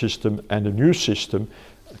settlement system and the new system,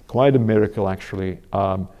 quite a miracle actually,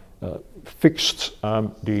 fixed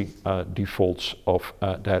the defaults of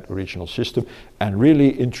that original system and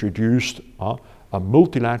really introduced a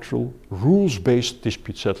multilateral, rules-based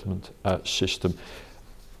dispute settlement system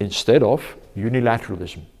instead of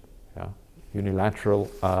unilateralism, unilateral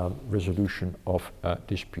resolution of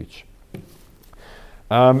disputes.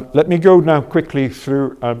 Let me go now quickly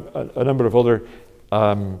through a number of other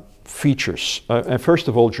features. And first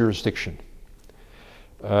of all, jurisdiction.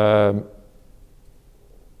 The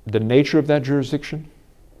nature of that jurisdiction?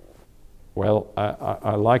 Well,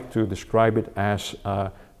 I like to describe it as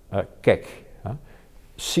CEC,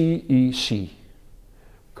 CEC,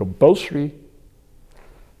 compulsory,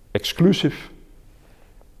 exclusive,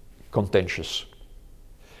 contentious.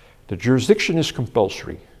 The jurisdiction is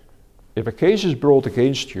compulsory. If a case is brought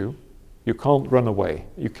against you, you can't run away.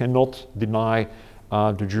 You cannot deny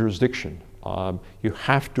the jurisdiction. You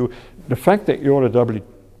have to. The fact that you're a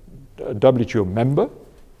WTO member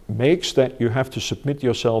makes that you have to submit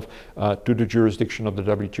yourself to the jurisdiction of the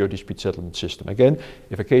WTO dispute settlement system. Again,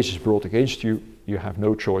 if a case is brought against you, you have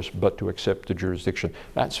no choice but to accept the jurisdiction.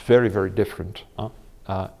 That's very, very different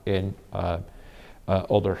in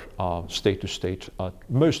other state-to-state,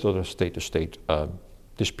 most other state-to-state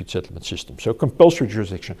dispute settlement systems. So compulsory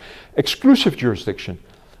jurisdiction. Exclusive jurisdiction.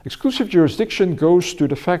 Exclusive jurisdiction goes to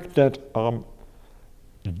the fact that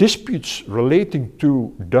disputes relating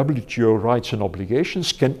to WTO rights and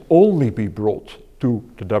obligations can only be brought to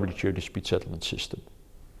the WTO dispute settlement system.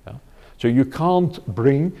 So you can't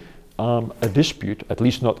bring a dispute, at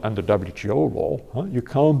least not under WTO law, you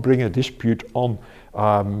can't bring a dispute on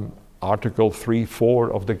Article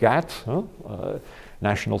 3.4 of the GATT,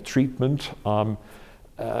 national treatment.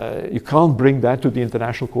 You can't bring that to the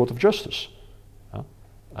International Court of Justice.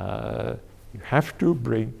 You have to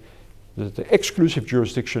bring the exclusive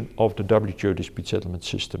jurisdiction of the WTO dispute settlement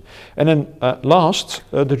system. And then last,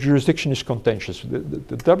 the jurisdiction is contentious.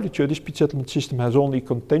 The WTO dispute settlement system has only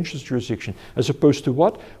contentious jurisdiction, as opposed to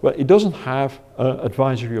what? Well, it doesn't have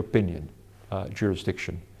advisory opinion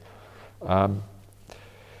jurisdiction.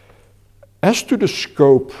 As to the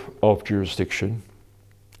scope of jurisdiction,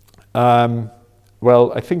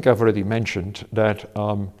 well, I think I've already mentioned that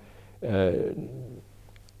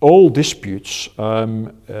all disputes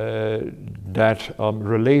that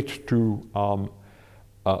relate to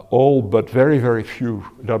all but very, very few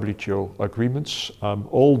WTO agreements,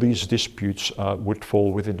 all these disputes would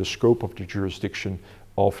fall within the scope of the jurisdiction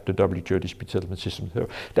of the WTO dispute settlement system. So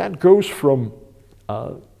that goes from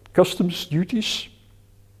customs duties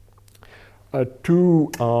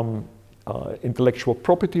to intellectual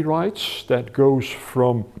property rights, that goes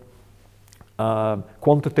from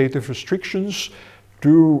quantitative restrictions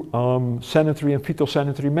to sanitary and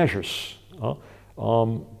phytosanitary measures.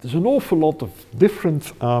 There's an awful lot of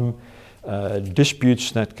different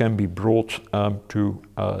disputes that can be brought to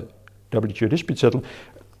WTO dispute settlement,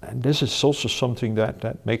 and this is also something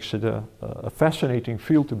that makes it a fascinating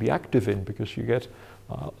field to be active in, because you get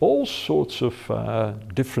all sorts of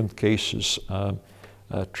different cases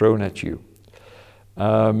thrown at you.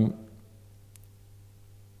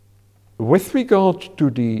 With regard to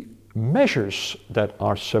the measures that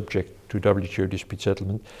are subject to WTO dispute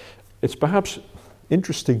settlement, it's perhaps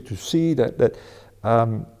interesting to see that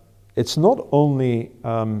it's not only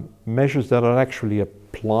measures that are actually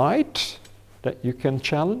applied that you can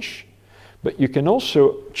challenge, but you can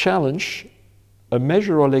also challenge a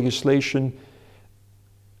measure or legislation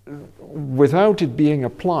without it being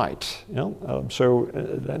applied. So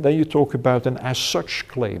then you talk about an as such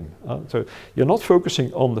claim. So you're not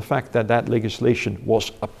focusing on the fact that that legislation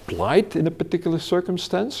was applied in a particular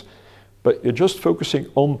circumstance, but you're just focusing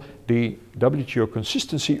on the WTO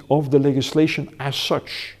consistency of the legislation as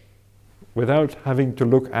such, without having to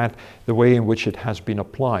look at the way in which it has been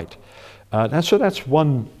applied. So that's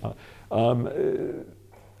one.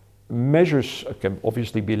 Measures can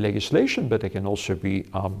obviously be legislation, but they can also be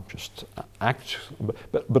just acts,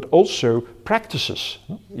 but also practices.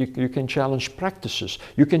 You can challenge practices.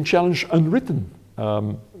 You can challenge unwritten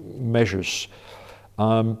measures.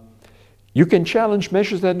 You can challenge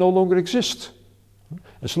measures that no longer exist.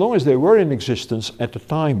 As long as they were in existence at the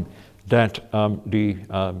time that the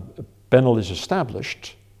panel is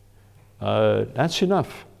established, that's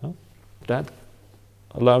enough. That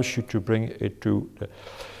allows you to bring it to...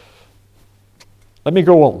 Let me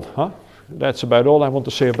go on. That's about all I want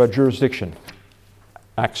to say about jurisdiction.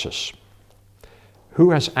 Access.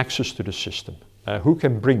 Who has access to the system? Who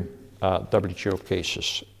can bring WTO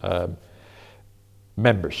cases?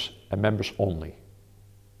 members and members only.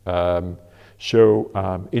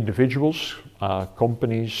 Individuals,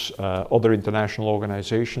 companies, other international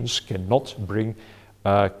organizations cannot bring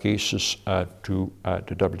cases to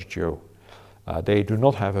the WTO. They do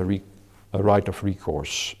not have a right of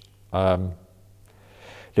recourse.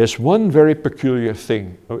 There's one very peculiar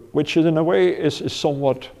thing, which in a way is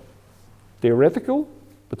somewhat theoretical,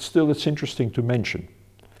 but still it's interesting to mention.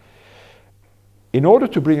 In order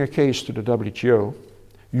to bring a case to the WTO,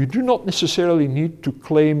 you do not necessarily need to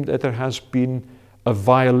claim that there has been a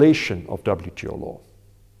violation of WTO law.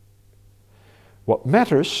 What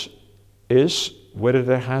matters is whether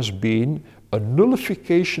there has been a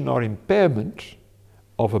nullification or impairment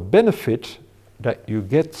of a benefit that you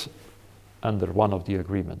get under one of the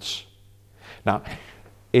agreements. Now,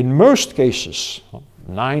 in most cases,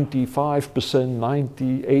 95%,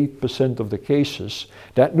 98% of the cases,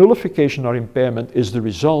 that nullification or impairment is the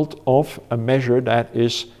result of a measure that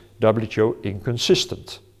is WTO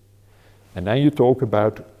inconsistent. And then you talk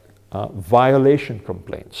about violation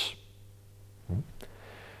complaints.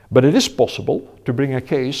 But it is possible to bring a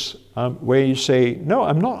case where you say, no,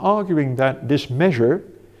 I'm not arguing that this measure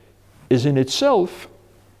is in itself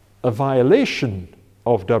a violation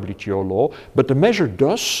of WTO law, but the measure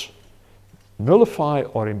does nullify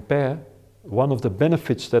or impair one of the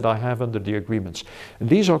benefits that I have under the agreements. And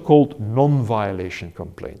these are called non-violation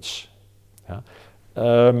complaints.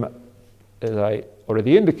 As I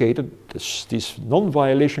already indicated, these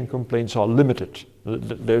non-violation complaints are limited.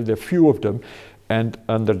 There are few of them, and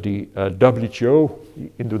under the WTO,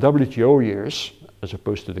 in the WTO years, as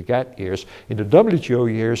opposed to the GATT years, in the WTO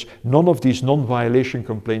years, none of these non-violation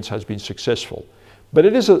complaints has been successful. But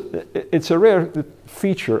it's a rare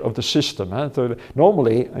feature of the system. So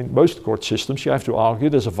normally, in most court systems, you have to argue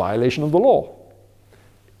there's a violation of the law.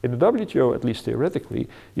 In the WTO, at least theoretically,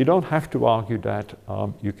 you don't have to argue that.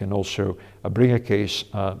 You can also bring a case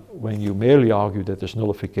when you merely argue that there's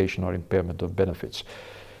nullification or impairment of benefits.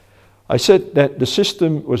 I said that the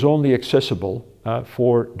system was only accessible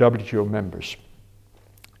for WTO members.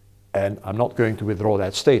 And I'm not going to withdraw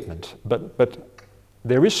that statement, but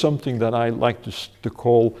there is something that I like to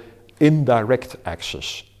call indirect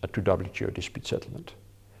access to WTO dispute settlement.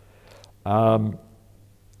 And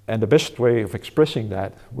the best way of expressing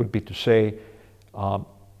that would be to say,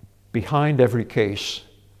 behind every case,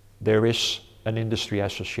 there is an industry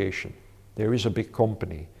association, there is a big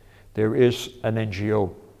company, there is an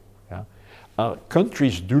NGO.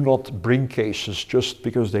 Countries do not bring cases just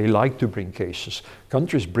because they like to bring cases.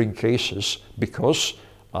 Countries bring cases because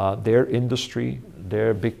their industry,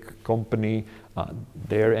 their big company,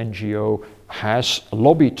 their NGO has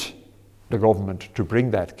lobbied the government to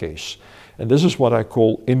bring that case. And this is what I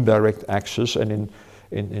call indirect access. And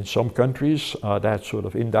in some countries, that sort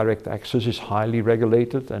of indirect access is highly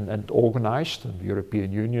regulated and organized. In the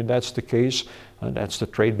European Union, that's the case. That's the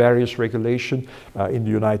trade barriers regulation. In the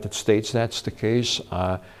United States, that's the case.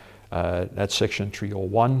 That's Section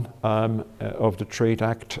 301 of the Trade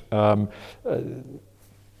Act.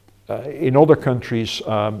 In other countries,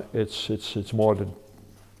 it's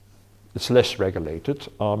less regulated.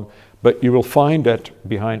 But you will find that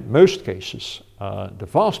behind most cases, the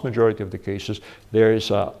vast majority of the cases, there is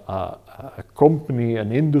a company,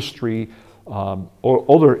 an industry, or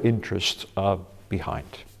other interest behind.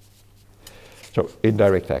 So,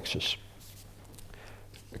 indirect access.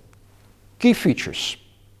 Key features.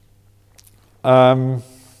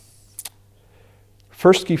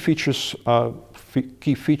 First key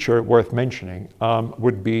feature worth mentioning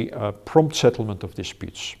would be prompt settlement of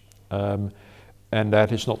disputes. And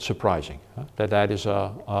that is not surprising. That is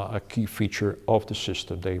a key feature of the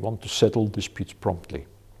system. They want to settle disputes promptly.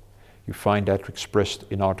 You find that expressed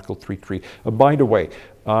in Article 3.3. By the way,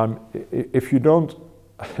 if you don't,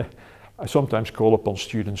 I sometimes call upon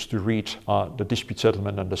students to read the Dispute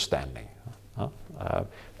Settlement Understanding.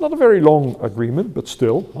 Not a very long agreement, but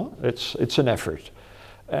still, it's an effort.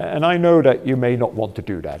 And I know that you may not want to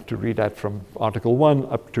do that, to read that from Article 1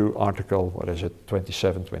 up to Article,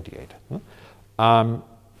 27, 28.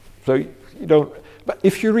 So you don't, but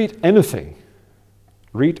if you read anything,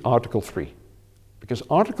 read Article 3. Because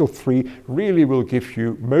Article 3 really will give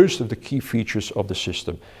you most of the key features of the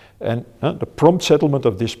system. And the prompt settlement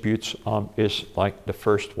of disputes is like the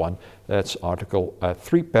first one. That's Article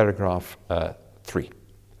 3, Paragraph 3.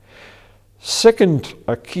 Second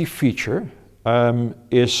key feature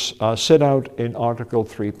is set out in Article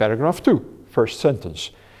 3, Paragraph 2, first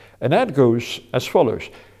sentence. And that goes as follows.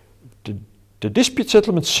 The dispute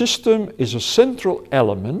settlement system is a central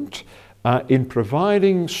element in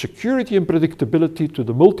providing security and predictability to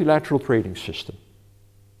the multilateral trading system.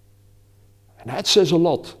 And that says a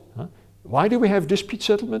lot. Why do we have dispute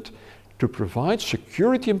settlement? To provide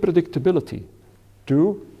security and predictability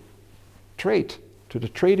to trade, to the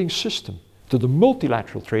trading system, to the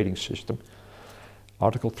multilateral trading system.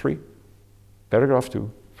 Article 3, paragraph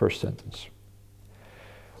 2, first sentence.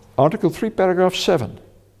 Article 3, paragraph 7,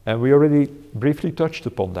 and we already briefly touched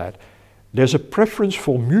upon that. There's a preference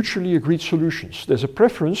for mutually agreed solutions. There's a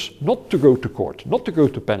preference not to go to court, not to go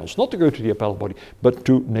to panels, not to go to the appellate body, but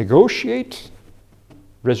to negotiate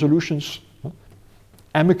resolutions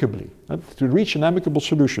amicably, to reach an amicable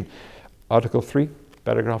solution. Article 3,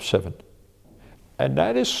 paragraph 7. And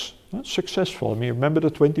that is successful. I mean, remember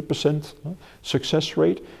the 20% success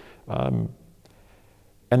rate? And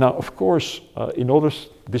now, of course, in other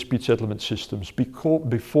dispute settlement systems,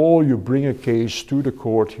 before you bring a case to the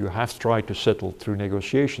court, you have tried to settle through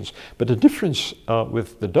negotiations. But the difference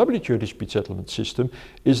with the WTO dispute settlement system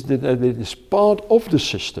is that it is part of the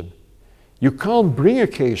system. You can't bring a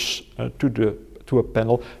case to a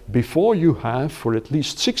panel before you have, for at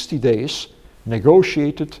least 60 days,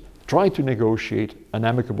 tried to negotiate an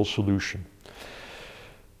amicable solution.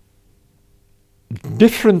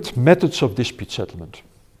 Different methods of dispute settlement.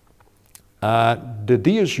 The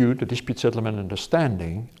DSU, the Dispute Settlement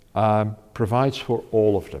Understanding, provides for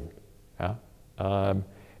all of them.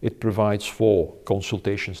 It provides for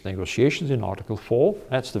consultations, negotiations in Article 4.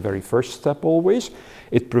 That's the very first step always.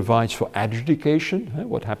 It provides for adjudication.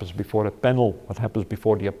 What happens before a panel, what happens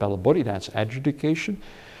before the appellate body, that's adjudication.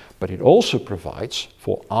 But it also provides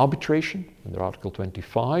for arbitration under Article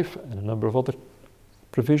 25 and a number of other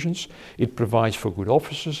provisions. It provides for good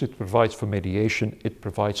offices, it provides for mediation, it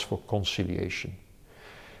provides for conciliation.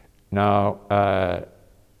 Now,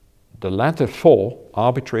 the latter four,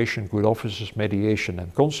 arbitration, good offices, mediation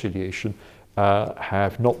and conciliation,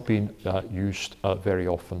 have not been used very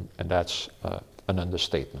often, and that's an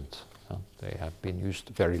understatement. They have been used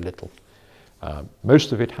very little.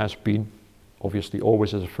 Most of it has been, obviously,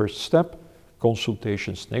 always as a first step,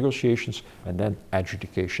 consultations, negotiations, and then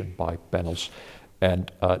adjudication by panels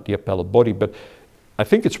and the appellate body. But I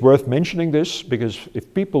think it's worth mentioning this because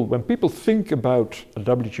when people think about a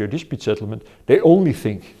WTO dispute settlement, they only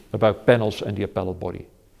think about panels and the appellate body.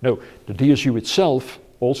 No, the DSU itself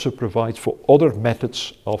also provides for other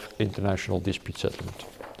methods of international dispute settlement.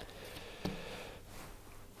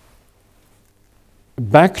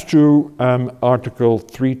 Back to Article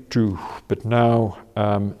 3.2, but now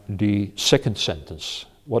the second sentence.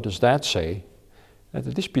 What does that say? That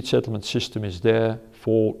the dispute settlement system is there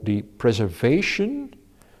for the preservation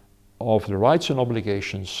of the rights and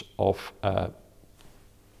obligations of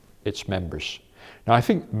its members. Now, I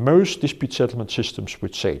think most dispute settlement systems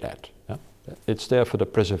would say that. It's there for the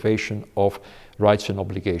preservation of rights and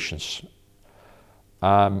obligations.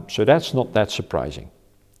 So that's not that surprising.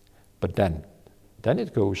 But then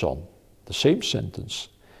it goes on, the same sentence,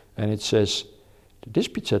 and it says, the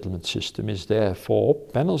dispute settlement system is there for,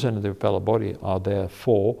 panels and the appellate body are there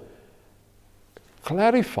for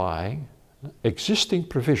clarifying existing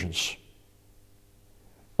provisions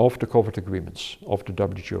of the covered agreements, of the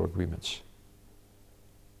WTO agreements.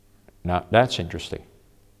 Now, that's interesting.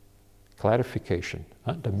 Clarification,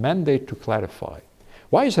 the mandate to clarify.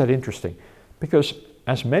 Why is that interesting? Because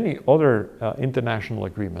as many other international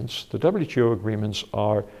agreements, the WTO agreements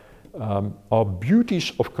are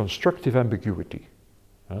beauties of constructive ambiguity.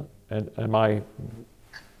 And am I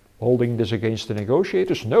holding this against the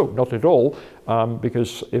negotiators? No, not at all,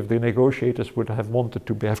 because if the negotiators would have wanted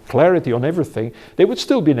to have clarity on everything, they would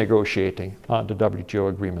still be negotiating the WTO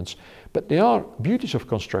agreements. But they are beauties of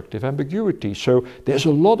constructive ambiguity, so there's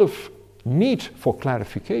a lot of need for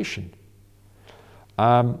clarification.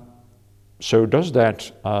 So does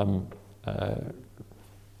that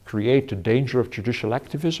create the danger of judicial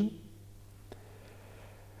activism?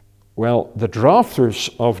 Well, the drafters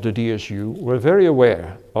of the DSU were very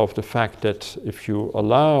aware of the fact that if you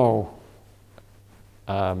allow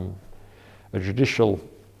a judicial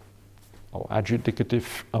or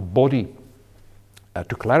adjudicative body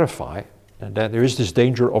to clarify, then there is this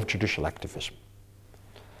danger of judicial activism.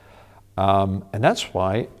 And that's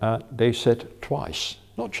why they said twice,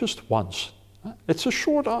 not just once. It's a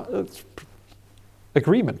short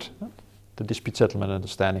agreement, the dispute settlement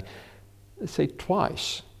understanding. They say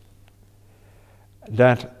twice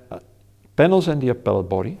that panels and the appellate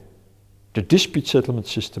body, the dispute settlement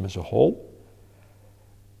system as a whole,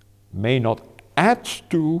 may not add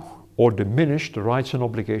to or diminish the rights and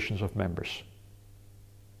obligations of members.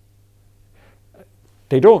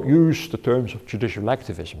 They don't use the terms of judicial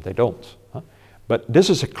activism, they don't. But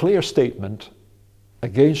this is a clear statement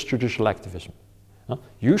against judicial activism.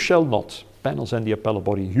 You shall not panels and the appellate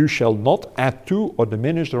body, you shall not add to or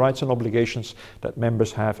diminish the rights and obligations that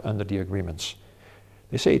members have under the agreements.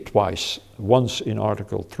 They say it twice, once in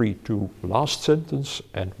Article 3.2 last sentence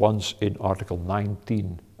and once in Article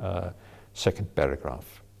 19 second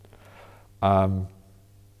paragraph.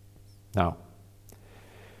 Now,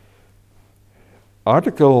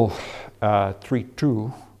 Article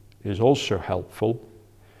 3.2 is also helpful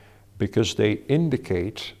because they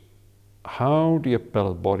indicate how the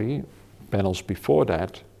appellate body, panels before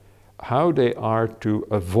that, how they are to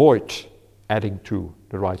avoid adding to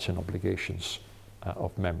the rights and obligations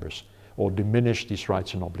of members or diminish these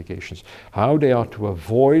rights and obligations, how they are to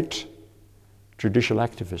avoid judicial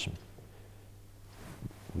activism.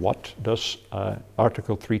 What does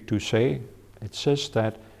Article 3.2 say? It says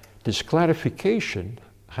that this clarification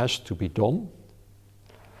has to be done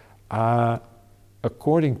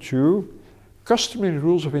according to customary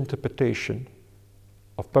rules of interpretation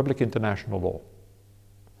of public international law.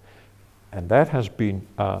 And that has been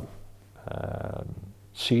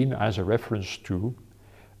seen as a reference to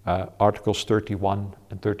Articles 31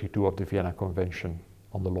 and 32 of the Vienna Convention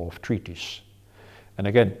on the Law of Treaties. And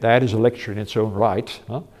again, that is a lecture in its own right.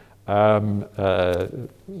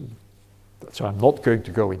 So I'm not going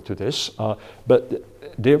to go into this, but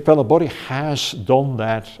the appellate body has done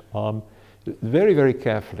that very, very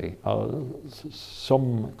carefully.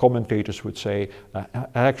 Some commentators would say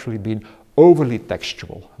actually been overly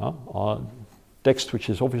textual. Text which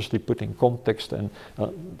is obviously put in context and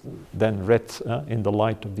then read in the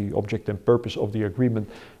light of the object and purpose of the agreement.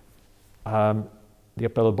 The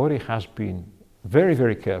appellate body has been very,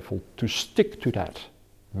 very careful to stick to that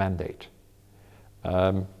mandate.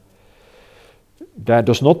 That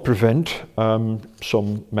does not prevent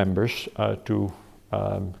some members to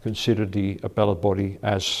consider the appellate body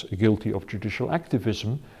as guilty of judicial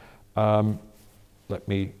activism. Let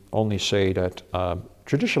me only say that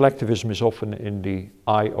judicial activism is often in the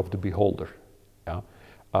eye of the beholder. Yeah?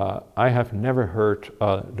 I have never heard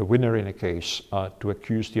the winner in a case to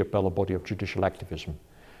accuse the appellate body of judicial activism.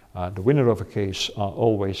 The winner of a case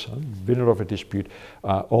winner of a dispute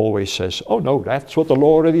always says, oh no, that's what the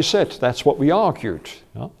law already said, that's what we argued.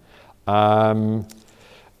 Yeah?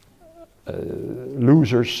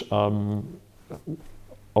 Losers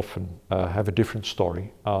often have a different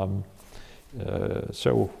story.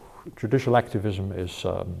 So judicial activism is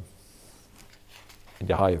in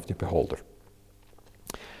the eye of the beholder.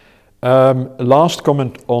 Last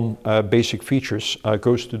comment on basic features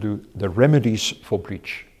goes to the remedies for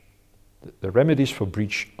breach. The remedies for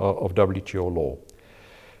breach of WTO law.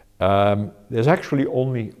 There's actually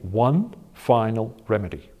only one final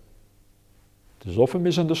remedy. This is often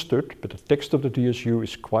misunderstood, but the text of the DSU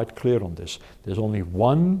is quite clear on this. There's only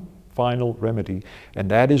one final remedy,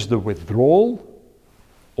 and that is the withdrawal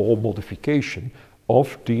or modification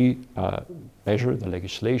of the measure, the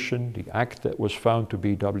legislation, the act that was found to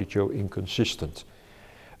be WTO inconsistent.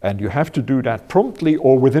 And you have to do that promptly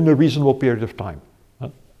or within a reasonable period of time.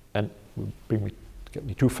 And get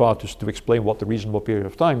me too far to explain what the reasonable period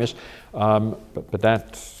of time is, but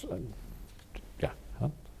that,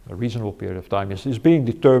 a reasonable period of time is being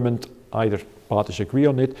determined. Either parties agree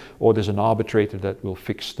on it, or there's an arbitrator that will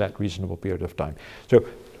fix that reasonable period of time. So,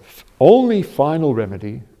 only final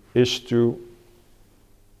remedy is to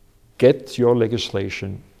get your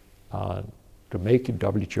legislation to make it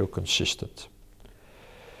WTO consistent.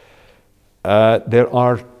 There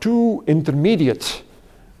are two intermediate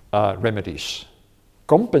remedies: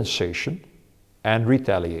 compensation and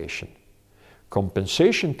retaliation.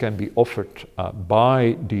 Compensation can be offered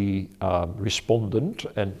by the respondent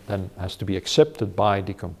and then has to be accepted by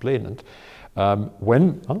the complainant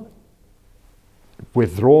when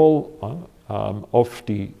withdrawal of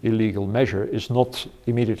the illegal measure is not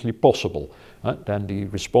immediately possible. Then the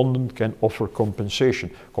respondent can offer compensation.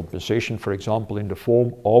 Compensation, for example, in the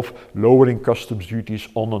form of lowering customs duties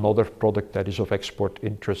on another product that is of export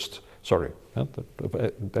interest,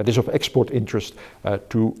 that is of export interest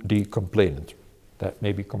to the complainant. That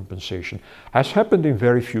may be compensation. Has happened in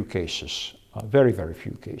very few cases, very, very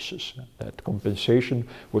few cases, that compensation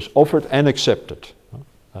was offered and accepted.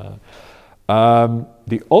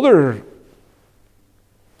 The other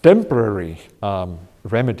temporary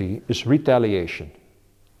remedy is retaliation,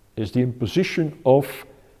 is the imposition of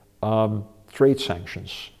trade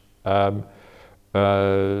sanctions. And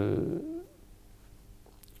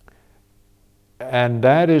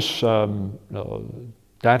that is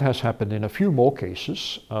that has happened in a few more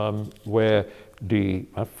cases where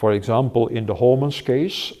for example, in the Holmans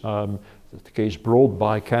case, the case brought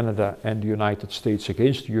by Canada and the United States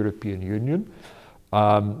against the European Union,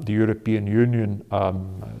 the European Union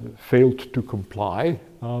failed to comply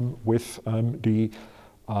with the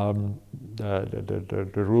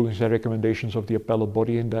rulings and recommendations of the appellate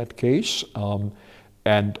body in that case,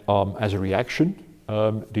 and as a reaction,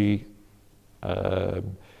 the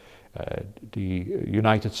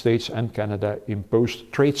United States and Canada imposed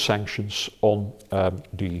trade sanctions on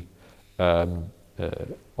the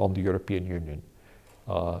European Union.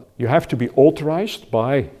 You have to be authorized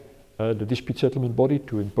by the dispute settlement body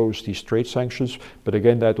to impose these trade sanctions, but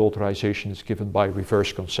again, that authorization is given by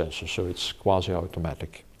reverse consensus, so it's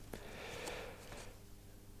quasi-automatic.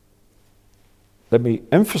 Let me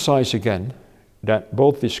emphasize again that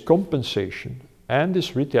both this compensation and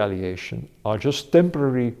this retaliation are just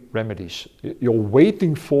temporary remedies. You're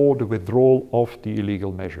waiting for the withdrawal of the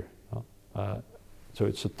illegal measure. So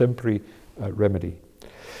it's a temporary remedy.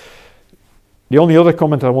 The only other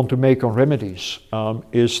comment I want to make on remedies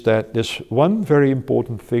is that there's one very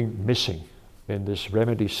important thing missing in this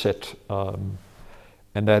remedy set, and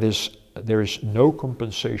that is there is no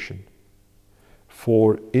compensation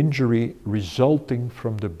for injury resulting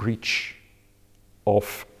from the breach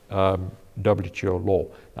of WTO law.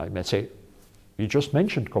 Now you might say, you just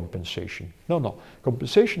mentioned compensation. No.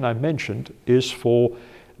 Compensation I mentioned is for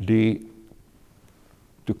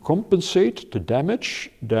to compensate the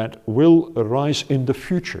damage that will arise in the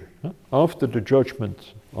future. After the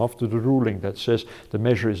judgment, after the ruling that says the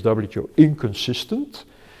measure is WTO inconsistent,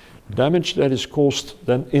 damage that is caused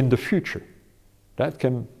then in the future, that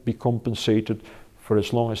can be compensated for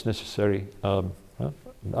as long as necessary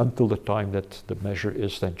until the time that the measure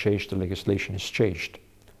is then changed, the legislation is changed.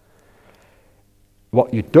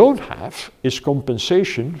 What you don't have is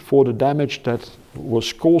compensation for the damage that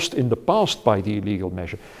was caused in the past by the illegal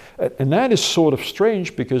measure. And that is sort of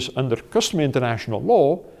strange because under customary international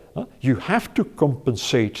law, you have to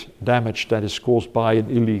compensate damage that is caused by an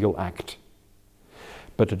illegal act.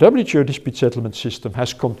 But the WTO dispute settlement system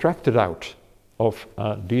has contracted out of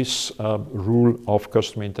this rule of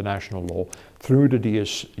customary international law through the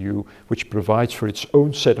DSU, which provides for its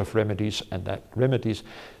own set of remedies, and that remedies,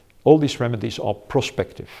 all these remedies are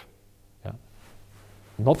prospective. Yeah?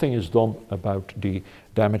 Nothing is done about the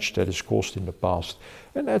damage that is caused in the past.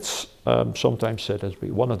 And that's sometimes said as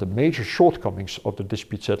one of the major shortcomings of the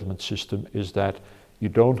dispute settlement system is that you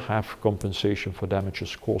don't have compensation for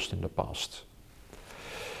damages caused in the past.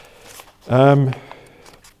 I'm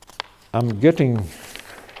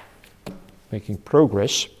making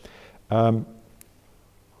progress.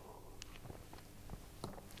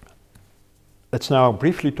 Let's now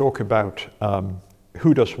briefly talk about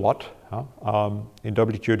who does what in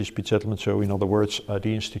WTO dispute settlement, so in other words,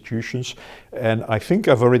 the institutions. And I think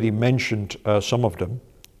I've already mentioned some of them,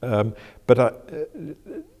 but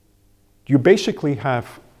you basically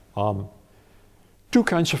have two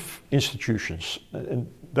kinds of institutions, and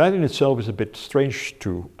that in itself is a bit strange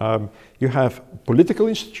too. You have political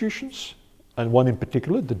institutions, and one in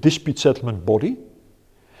particular, the dispute settlement body.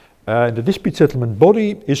 The dispute settlement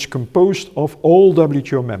body is composed of all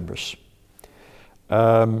WTO members.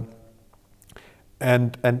 And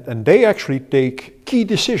they actually take key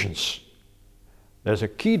decisions. There's a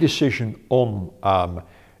key decision on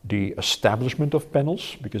the establishment of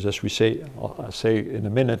panels, because as we say in a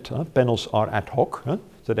minute, panels are ad hoc,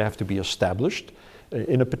 so they have to be established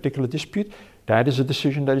in a particular dispute. That is a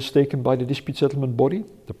decision that is taken by the dispute settlement body,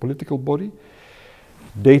 the political body.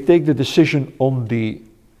 They take the decision on the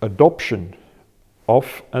adoption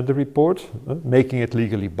of the report, making it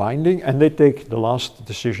legally binding, and they take the last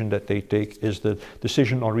decision that they take is the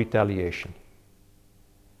decision on retaliation.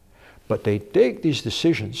 But they take these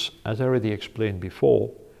decisions, as I already explained before,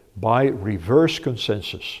 by reverse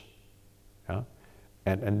consensus. Yeah?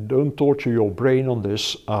 And don't torture your brain on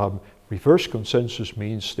this. Reverse consensus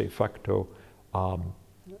means de facto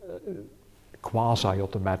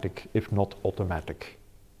quasi-automatic, if not automatic.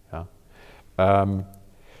 Yeah?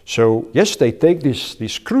 So yes, they take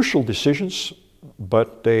these crucial decisions,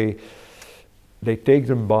 but they take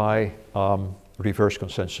them by reverse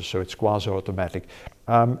consensus, so it's quasi-automatic.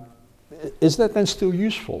 Is that then still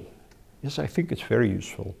useful? Yes, I think it's very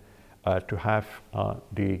useful to have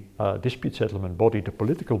the dispute settlement body, the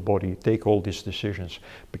political body, take all these decisions,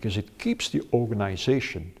 because it keeps the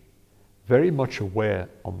organization very much aware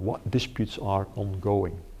on what disputes are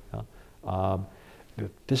ongoing.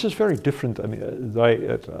 This is very different. I mean,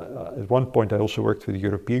 at one point I also worked with the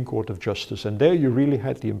European Court of Justice, and there you really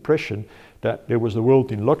had the impression that there was the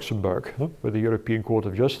world in Luxembourg, where the European Court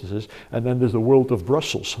of Justice is, and then there's the world of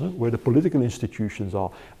Brussels, where the political institutions are,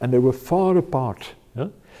 and they were far apart.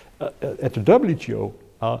 At the WTO,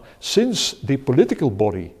 since the political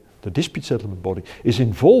body the dispute settlement body, is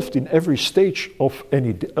involved in every stage of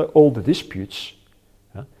all the disputes.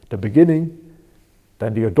 The beginning,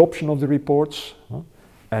 then the adoption of the reports,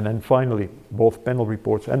 and then finally both panel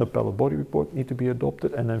reports and appellate body report need to be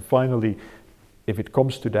adopted, and then finally, if it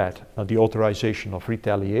comes to that, the authorization of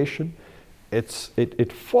retaliation.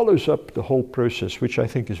 It follows up the whole process, which I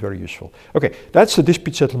think is very useful. Okay, that's the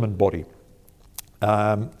dispute settlement body.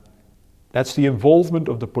 That's the involvement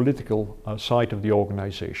of the political side of the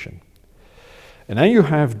organization. And then you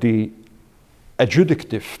have the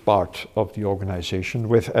adjudicative part of the organization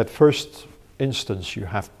with, at first instance, you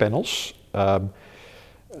have panels,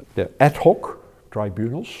 the ad hoc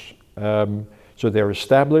tribunals. So they're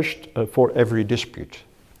established for every dispute.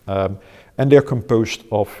 And they're composed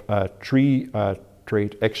of 3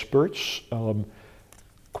 trade experts,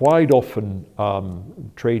 quite often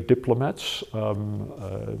trade diplomats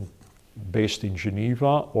based in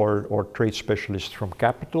Geneva or trade specialists from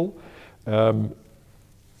capital. A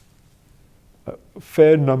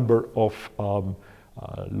fair number of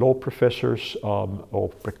law professors or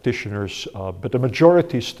practitioners, but the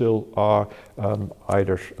majority still are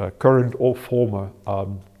either current or former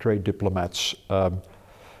trade diplomats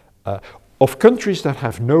of countries that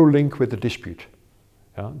have no link with the dispute,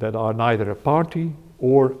 that are neither a party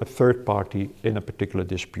or a third party in a particular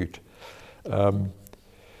dispute. And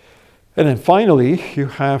then finally, you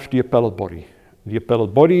have the appellate body. The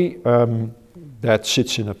appellate body that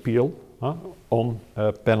sits in appeal on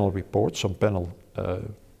panel reports, on panel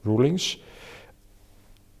rulings.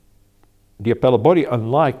 The appellate body,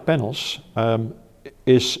 unlike panels,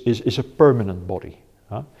 is a permanent body.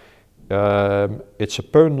 It's a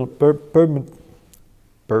permanent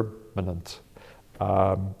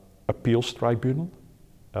appeals tribunal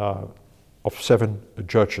of 7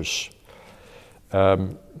 judges.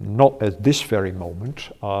 Not at this very moment,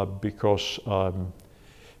 because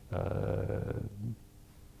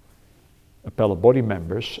appellate body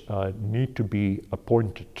members need to be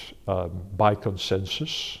appointed by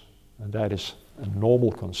consensus, and that is a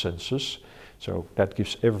normal consensus, so that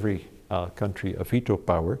gives every country a veto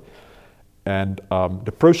power. And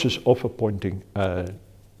the process of appointing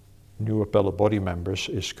new appellate body members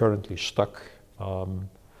is currently stuck,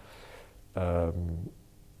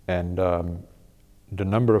 and the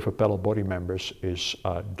number of appellate body members is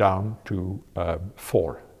down to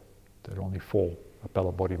 4. There are only 4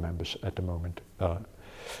 appellate body members at the moment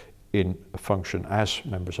in function as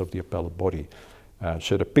members of the appellate body.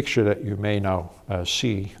 So the picture that you may now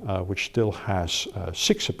see, which still has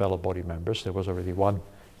 6 appellate body members, there was already 1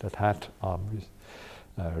 that had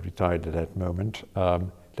retired at that moment.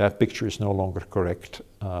 That picture is no longer correct.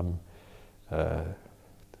 The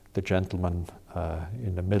gentleman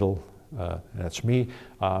in the middle, that's me.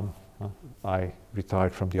 I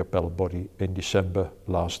retired from the appellate body in December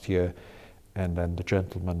last year, and then the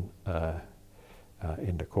gentleman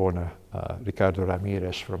in the corner, Ricardo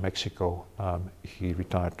Ramirez from Mexico, he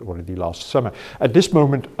retired already last summer. At this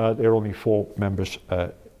moment, there are only 4 members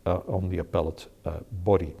on the appellate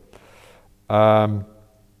body. The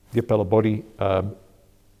appellate body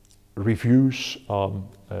reviews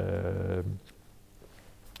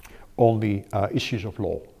only issues of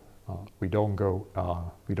law. We don't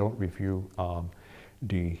review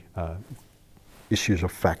the issues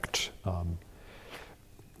of fact.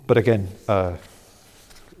 But again,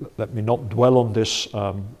 let me not dwell on this.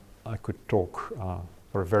 I could talk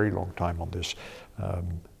for a very long time on this.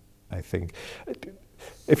 I think,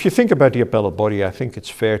 if you think about the appellate body, I think it's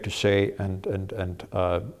fair to say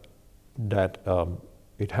that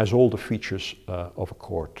it has all the features of a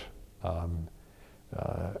court.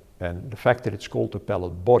 And the fact that it's called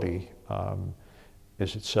appellate body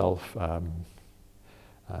is itself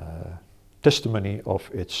testimony of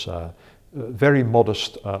its very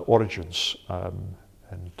modest origins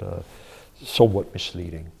and somewhat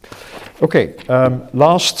misleading. Okay,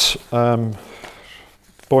 last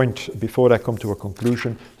point before I come to a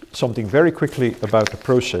conclusion, something very quickly about the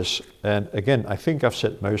process. And again, I think I've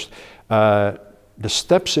said most. The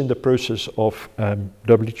steps in the process of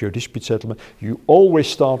WTO dispute settlement, you always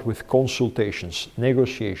start with consultations,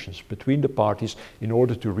 negotiations between the parties in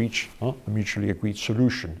order to reach a mutually agreed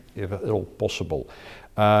solution, if at all possible.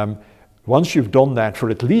 Once you've done that for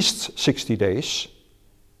at least 60 days,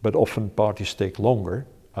 but often parties take longer,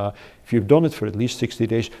 if you've done it for at least 60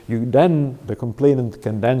 days, the complainant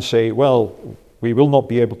can then say, well, we will not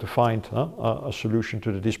be able to find a solution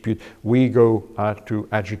to the dispute. We go to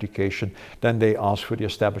adjudication. Then they ask for the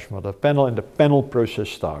establishment of a panel, and the panel process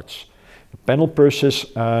starts. The panel process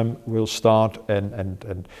will start,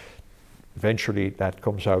 and Eventually that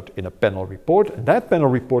comes out in a panel report, and that panel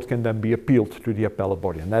report can then be appealed to the appellate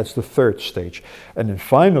body, and that's the third stage. And then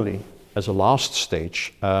finally, as a last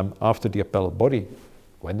stage, after the appellate body,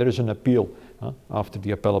 when there is an appeal, after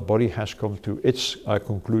the appellate body has come to its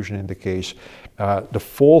conclusion in the case, the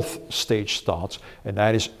fourth stage starts, and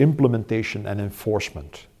that is implementation and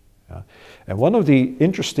enforcement. And one of the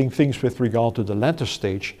interesting things with regard to the latter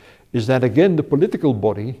stage is that again the political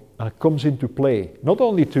body comes into play, not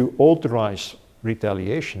only to authorize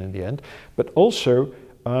retaliation in the end, but also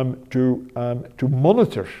to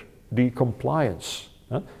monitor the compliance.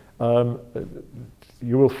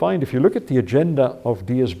 You will find, if you look at the agenda of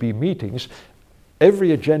DSB meetings,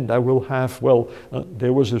 every agenda will have,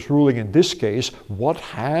 there was this ruling in this case, what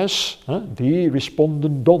has the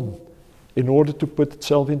respondent done in order to put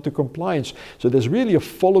itself into compliance? So there's really a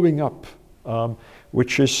following up,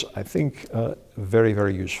 which is, I think, very,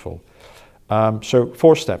 very useful. So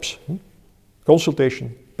 4 steps: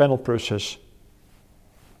 consultation, panel process,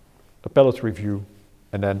 appellate review,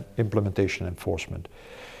 and then implementation enforcement.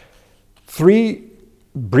 3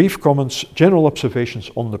 brief comments, general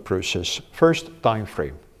observations on the process. First, time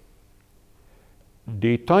frame.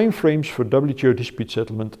 The time frames for WTO dispute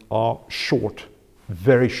settlement are short,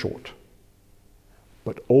 very short,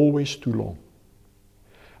 but always too long.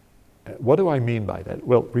 What do I mean by that?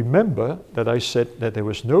 Well, remember that I said that there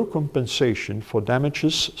was no compensation for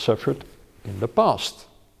damages suffered in the past.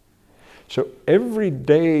 So every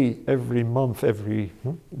day, every month, the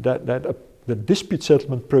dispute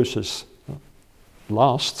settlement process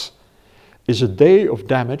lasts is a day of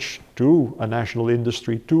damage to a national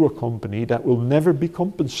industry, to a company that will never be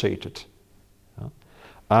compensated.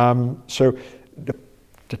 So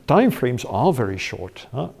the time frames are very short.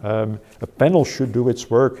 A panel should do its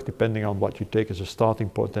work, depending on what you take as a starting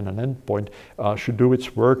point and an end point, should do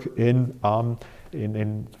its work in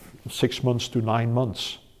 6 months to 9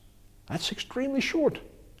 months. That's extremely short.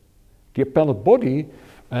 The appellate body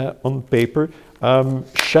on paper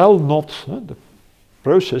shall not, the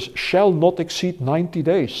process shall not exceed 90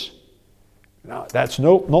 days. Now that's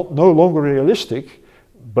no longer realistic,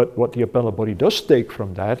 but what the appellate body does take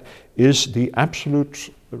from that is the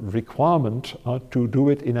absolute requirement to do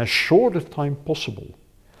it in as short a time possible.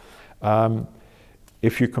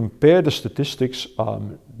 If you compare the statistics,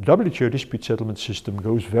 WTO dispute settlement system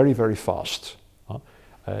goes very, very fast.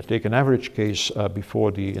 Take an average case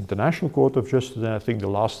before the International Court of Justice, and I think the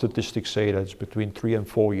last statistics say that it's between 3 and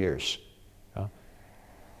 4 years.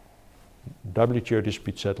 WTO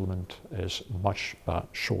dispute settlement is much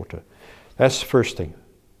shorter. That's the first thing,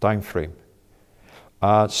 time frame.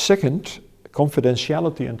 Second,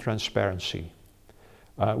 confidentiality and transparency.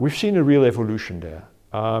 We've seen a real evolution there.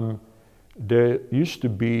 There used to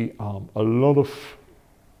be a lot of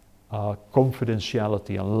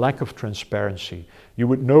confidentiality and lack of transparency. You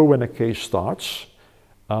would know when a case starts,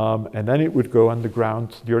 and then it would go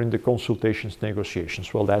underground during the consultations,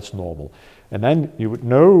 negotiations. Well, that's normal. And then you would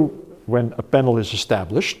know when a panel is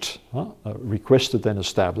established, requested and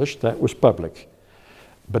established, that was public.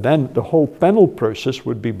 But then the whole panel process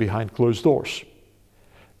would be behind closed doors.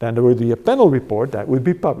 Then there would be a panel report, that would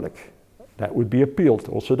be public. That would be appealed,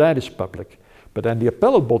 also that is public. But then the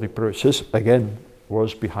appellate body process, again,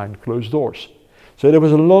 was behind closed doors. So there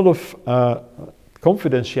was a lot of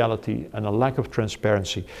confidentiality and a lack of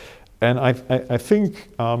transparency. And I think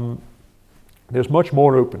there's much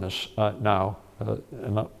more openness now.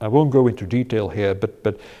 And I won't go into detail here,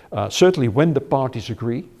 but certainly when the parties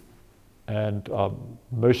agree, and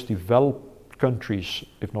most developed countries,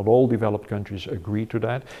 if not all developed countries, agree to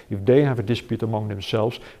that. If they have a dispute among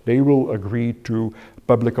themselves, they will agree to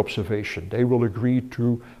public observation. They will agree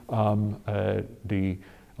to the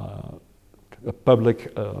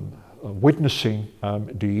public witnessing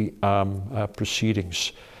the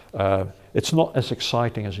proceedings. It's not as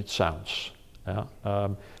exciting as it sounds.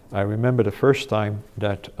 I remember the first time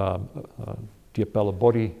that the appellate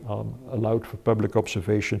body allowed for public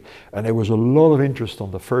observation, and there was a lot of interest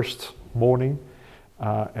on the first morning,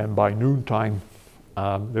 and by noontime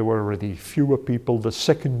there were already fewer people. The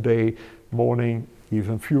second day morning,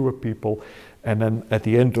 even fewer people, and then at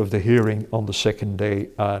the end of the hearing on the second day,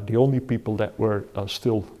 the only people that were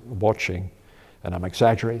still watching, and I'm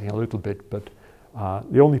exaggerating a little bit, but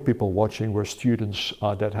the only people watching were students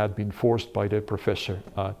that had been forced by their professor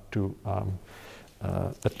to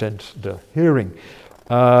attend the hearing.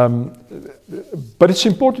 But it's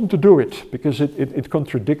important to do it because it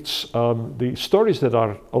contradicts the stories that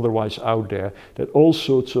are otherwise out there, that all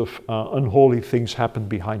sorts of unholy things happen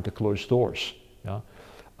behind the closed doors.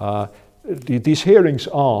 These hearings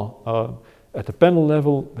are at the panel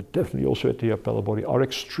level, but definitely also at the appellate body, are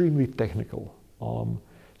extremely technical.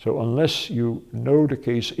 So unless you know the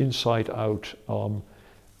case inside out,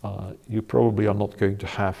 you probably are not going to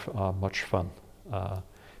have much fun.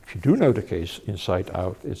 If you do know the case inside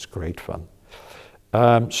out, it's great fun.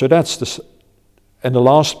 So that's and the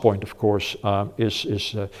last point, of course,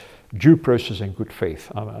 is due process and good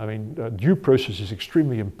faith. Due process is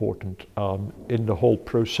extremely important in the whole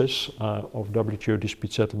process of WTO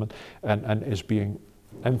dispute settlement, and is being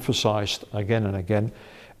emphasized again and again.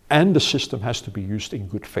 And the system has to be used in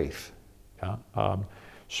good faith. Yeah?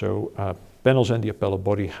 So panels and the appellate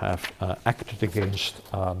body have acted against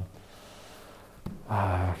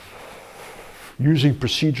using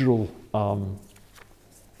procedural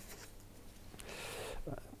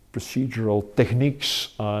techniques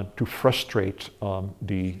to frustrate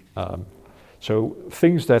so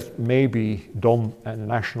things that may be done in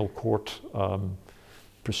national court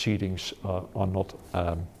proceedings are not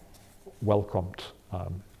welcomed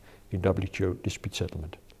in WTO dispute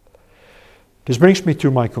settlement. This brings me to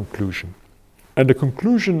my conclusion. And the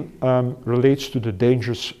conclusion relates to the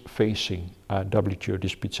dangers facing WTO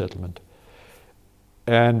dispute settlement.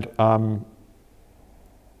 And I'm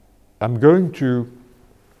going to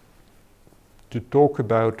talk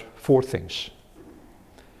about 4 things.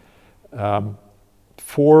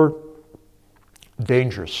 4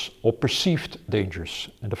 dangers, or perceived dangers.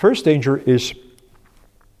 And the first danger is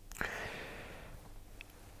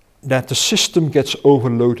that the system gets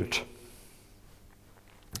overloaded.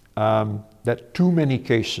 That too many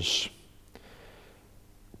cases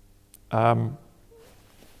come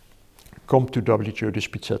to WTO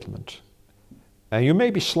dispute settlement. And you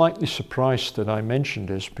may be slightly surprised that I mentioned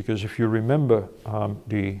this, because if you remember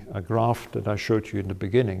the graph that I showed you in the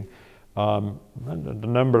beginning, the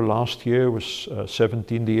number last year was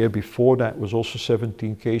 17, the year before that was also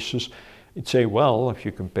 17 cases. You'd say, well, if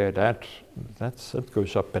you compare that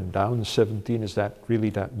goes up and down. 17, is that really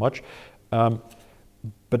that much?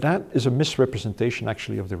 But that is a misrepresentation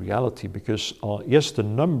actually of the reality, because yes, the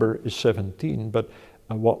number is 17, but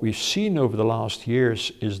what we've seen over the last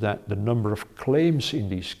years is that the number of claims in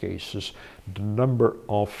these cases, the number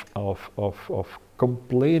of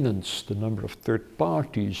complainants, the number of third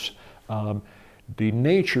parties, the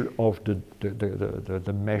nature of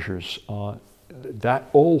the measures, that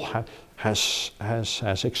all has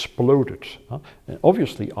exploded. And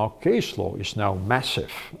obviously, our case law is now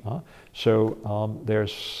massive. So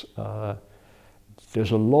there's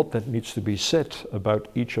a lot that needs to be said about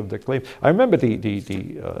each of the claims. I remember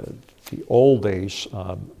the old days,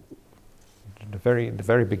 the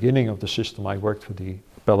very beginning of the system. I worked for the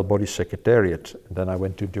appellate body secretariat, and then I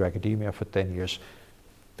went into academia for 10 years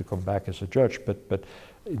to come back as a judge. But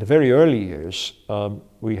in the very early years,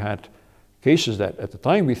 we had cases that at the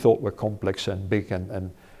time we thought were complex and big,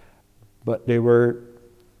 but they were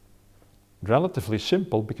relatively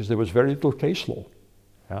simple because there was very little case law.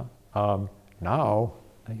 Yeah? Now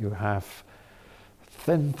you have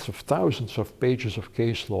tens of thousands of pages of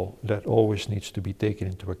case law that always needs to be taken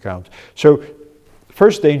into account. So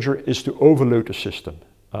first danger is to overload the system,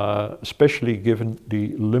 especially given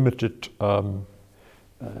the limited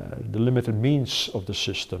means of the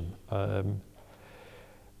system.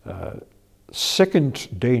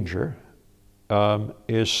 Second danger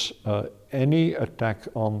is any attack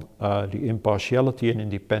on the impartiality and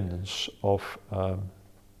independence of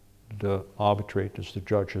the arbitrators, the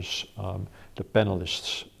judges, the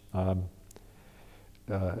panelists.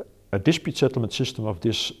 A dispute settlement system of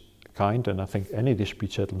this kind, and I think any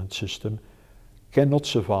dispute settlement system, cannot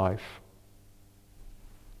survive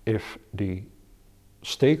if the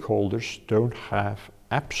stakeholders don't have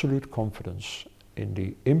absolute confidence in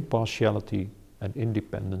the impartiality and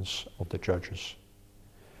independence of the judges.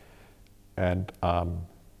 And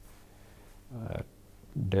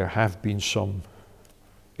there have been some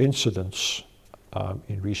incidents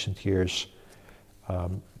in recent years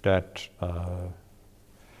that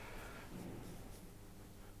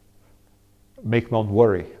make one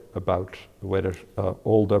worry about whether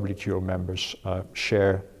all WTO members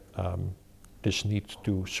share this need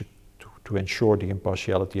to ensure the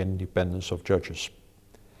impartiality and independence of judges.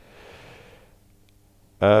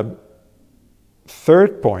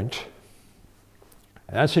 Third point,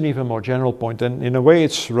 that's an even more general point, and in a way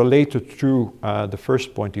it's related to the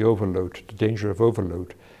first point, the overload, the danger of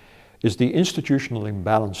overload, is the institutional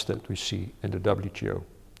imbalance that we see in the WTO.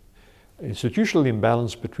 Institutional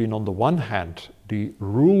imbalance between, on the one hand, the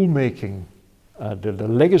rule-making, the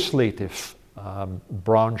legislative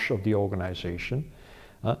branch of the organization,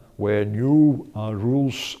 where new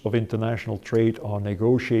rules of international trade are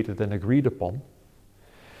negotiated and agreed upon,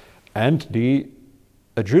 and the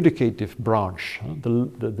adjudicative branch,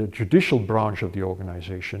 the judicial branch of the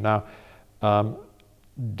organization. Now,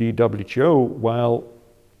 the WTO, while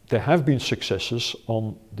there have been successes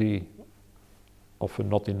on the, often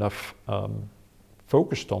not enough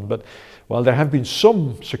focused on, but while there have been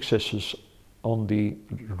some successes on the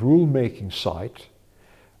rule-making side,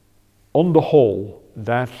 on the whole,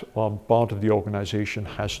 that part of the organization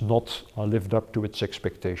has not lived up to its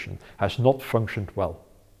expectation, has not functioned well.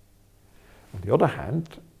 On the other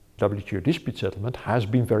hand, WTO dispute settlement has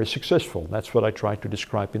been very successful. That's what I tried to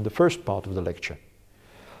describe in the first part of the lecture.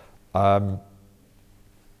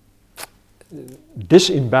 This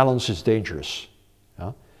imbalance is dangerous,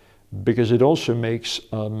 because it also makes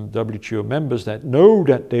WTO members that know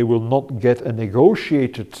that they will not get a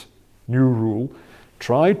negotiated new rule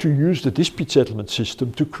try to use the dispute settlement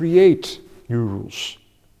system to create new rules.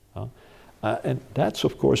 And that's,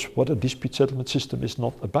 of course, what a dispute settlement system is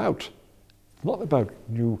not about. Not about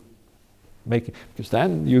new making, because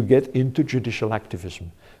then you get into judicial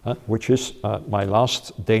activism, which is my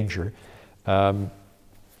last danger.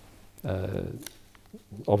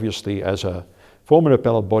 Obviously, as a former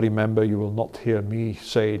appellate body member, you will not hear me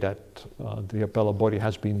say that the appellate body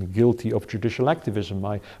has been guilty of judicial activism.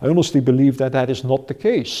 I honestly believe that that is not the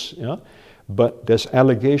case. But this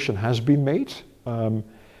allegation has been made,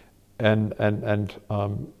 and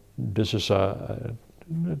this is a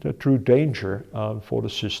true danger for the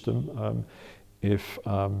system if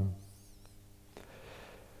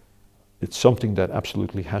it's something that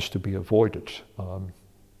absolutely has to be avoided,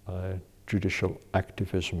 judicial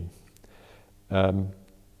activism.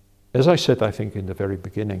 As I said, I think in the very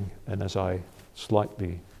beginning, and as I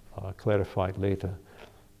slightly clarified later,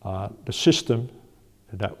 the system,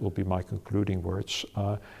 that will be my concluding words,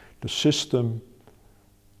 the system,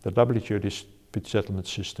 the WTO dispute settlement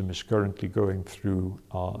system is currently going through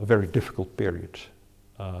a very difficult period.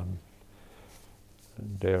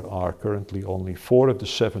 There are currently only 4 of the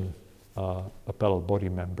 7 appellate body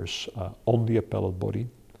members on the appellate body.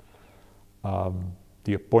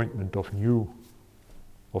 The appointment of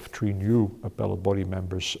 3 new appellate body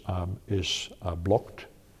members is blocked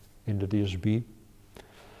in the DSB.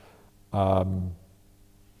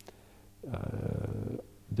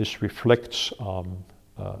 This reflects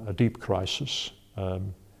a deep crisis,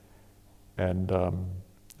 and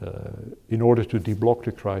in order to deblock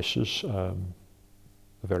the crisis, a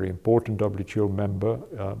very important WTO member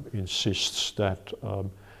insists that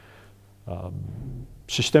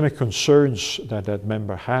systemic concerns that that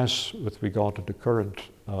member has with regard to the current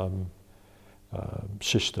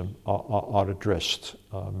system are addressed.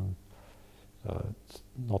 It's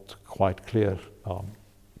not quite clear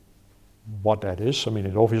what that is. I mean,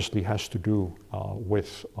 it obviously has to do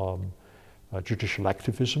with judicial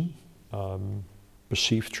activism,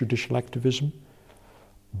 perceived judicial activism,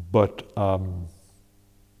 but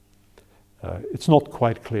it's not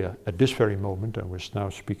quite clear at this very moment, and we're now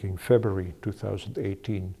speaking February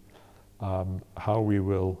 2018, how we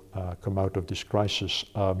will come out of this crisis.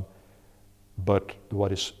 But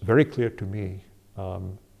what is very clear to me,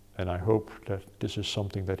 and I hope that this is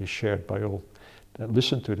something that is shared by all that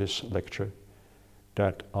listen to this lecture,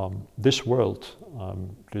 that this world,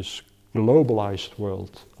 this globalized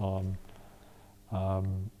world,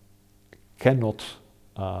 cannot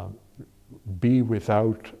be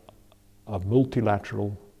without a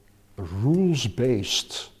multilateral,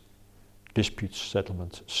 rules-based dispute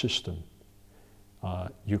settlement system.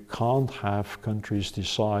 You can't have countries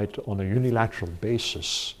decide on a unilateral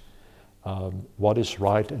basis what is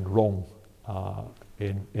right and wrong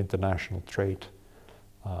in international trade.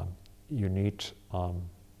 You need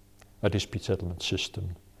a dispute settlement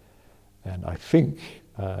system. And I think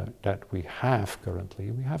that we have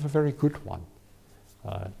a very good one.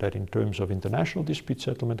 That in terms of international dispute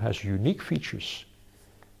settlement has unique features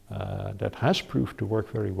that has proved to work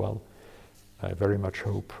very well. I very much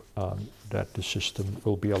hope that the system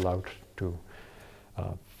will be allowed to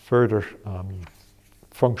further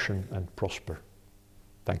function and prosper.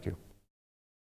 Thank you.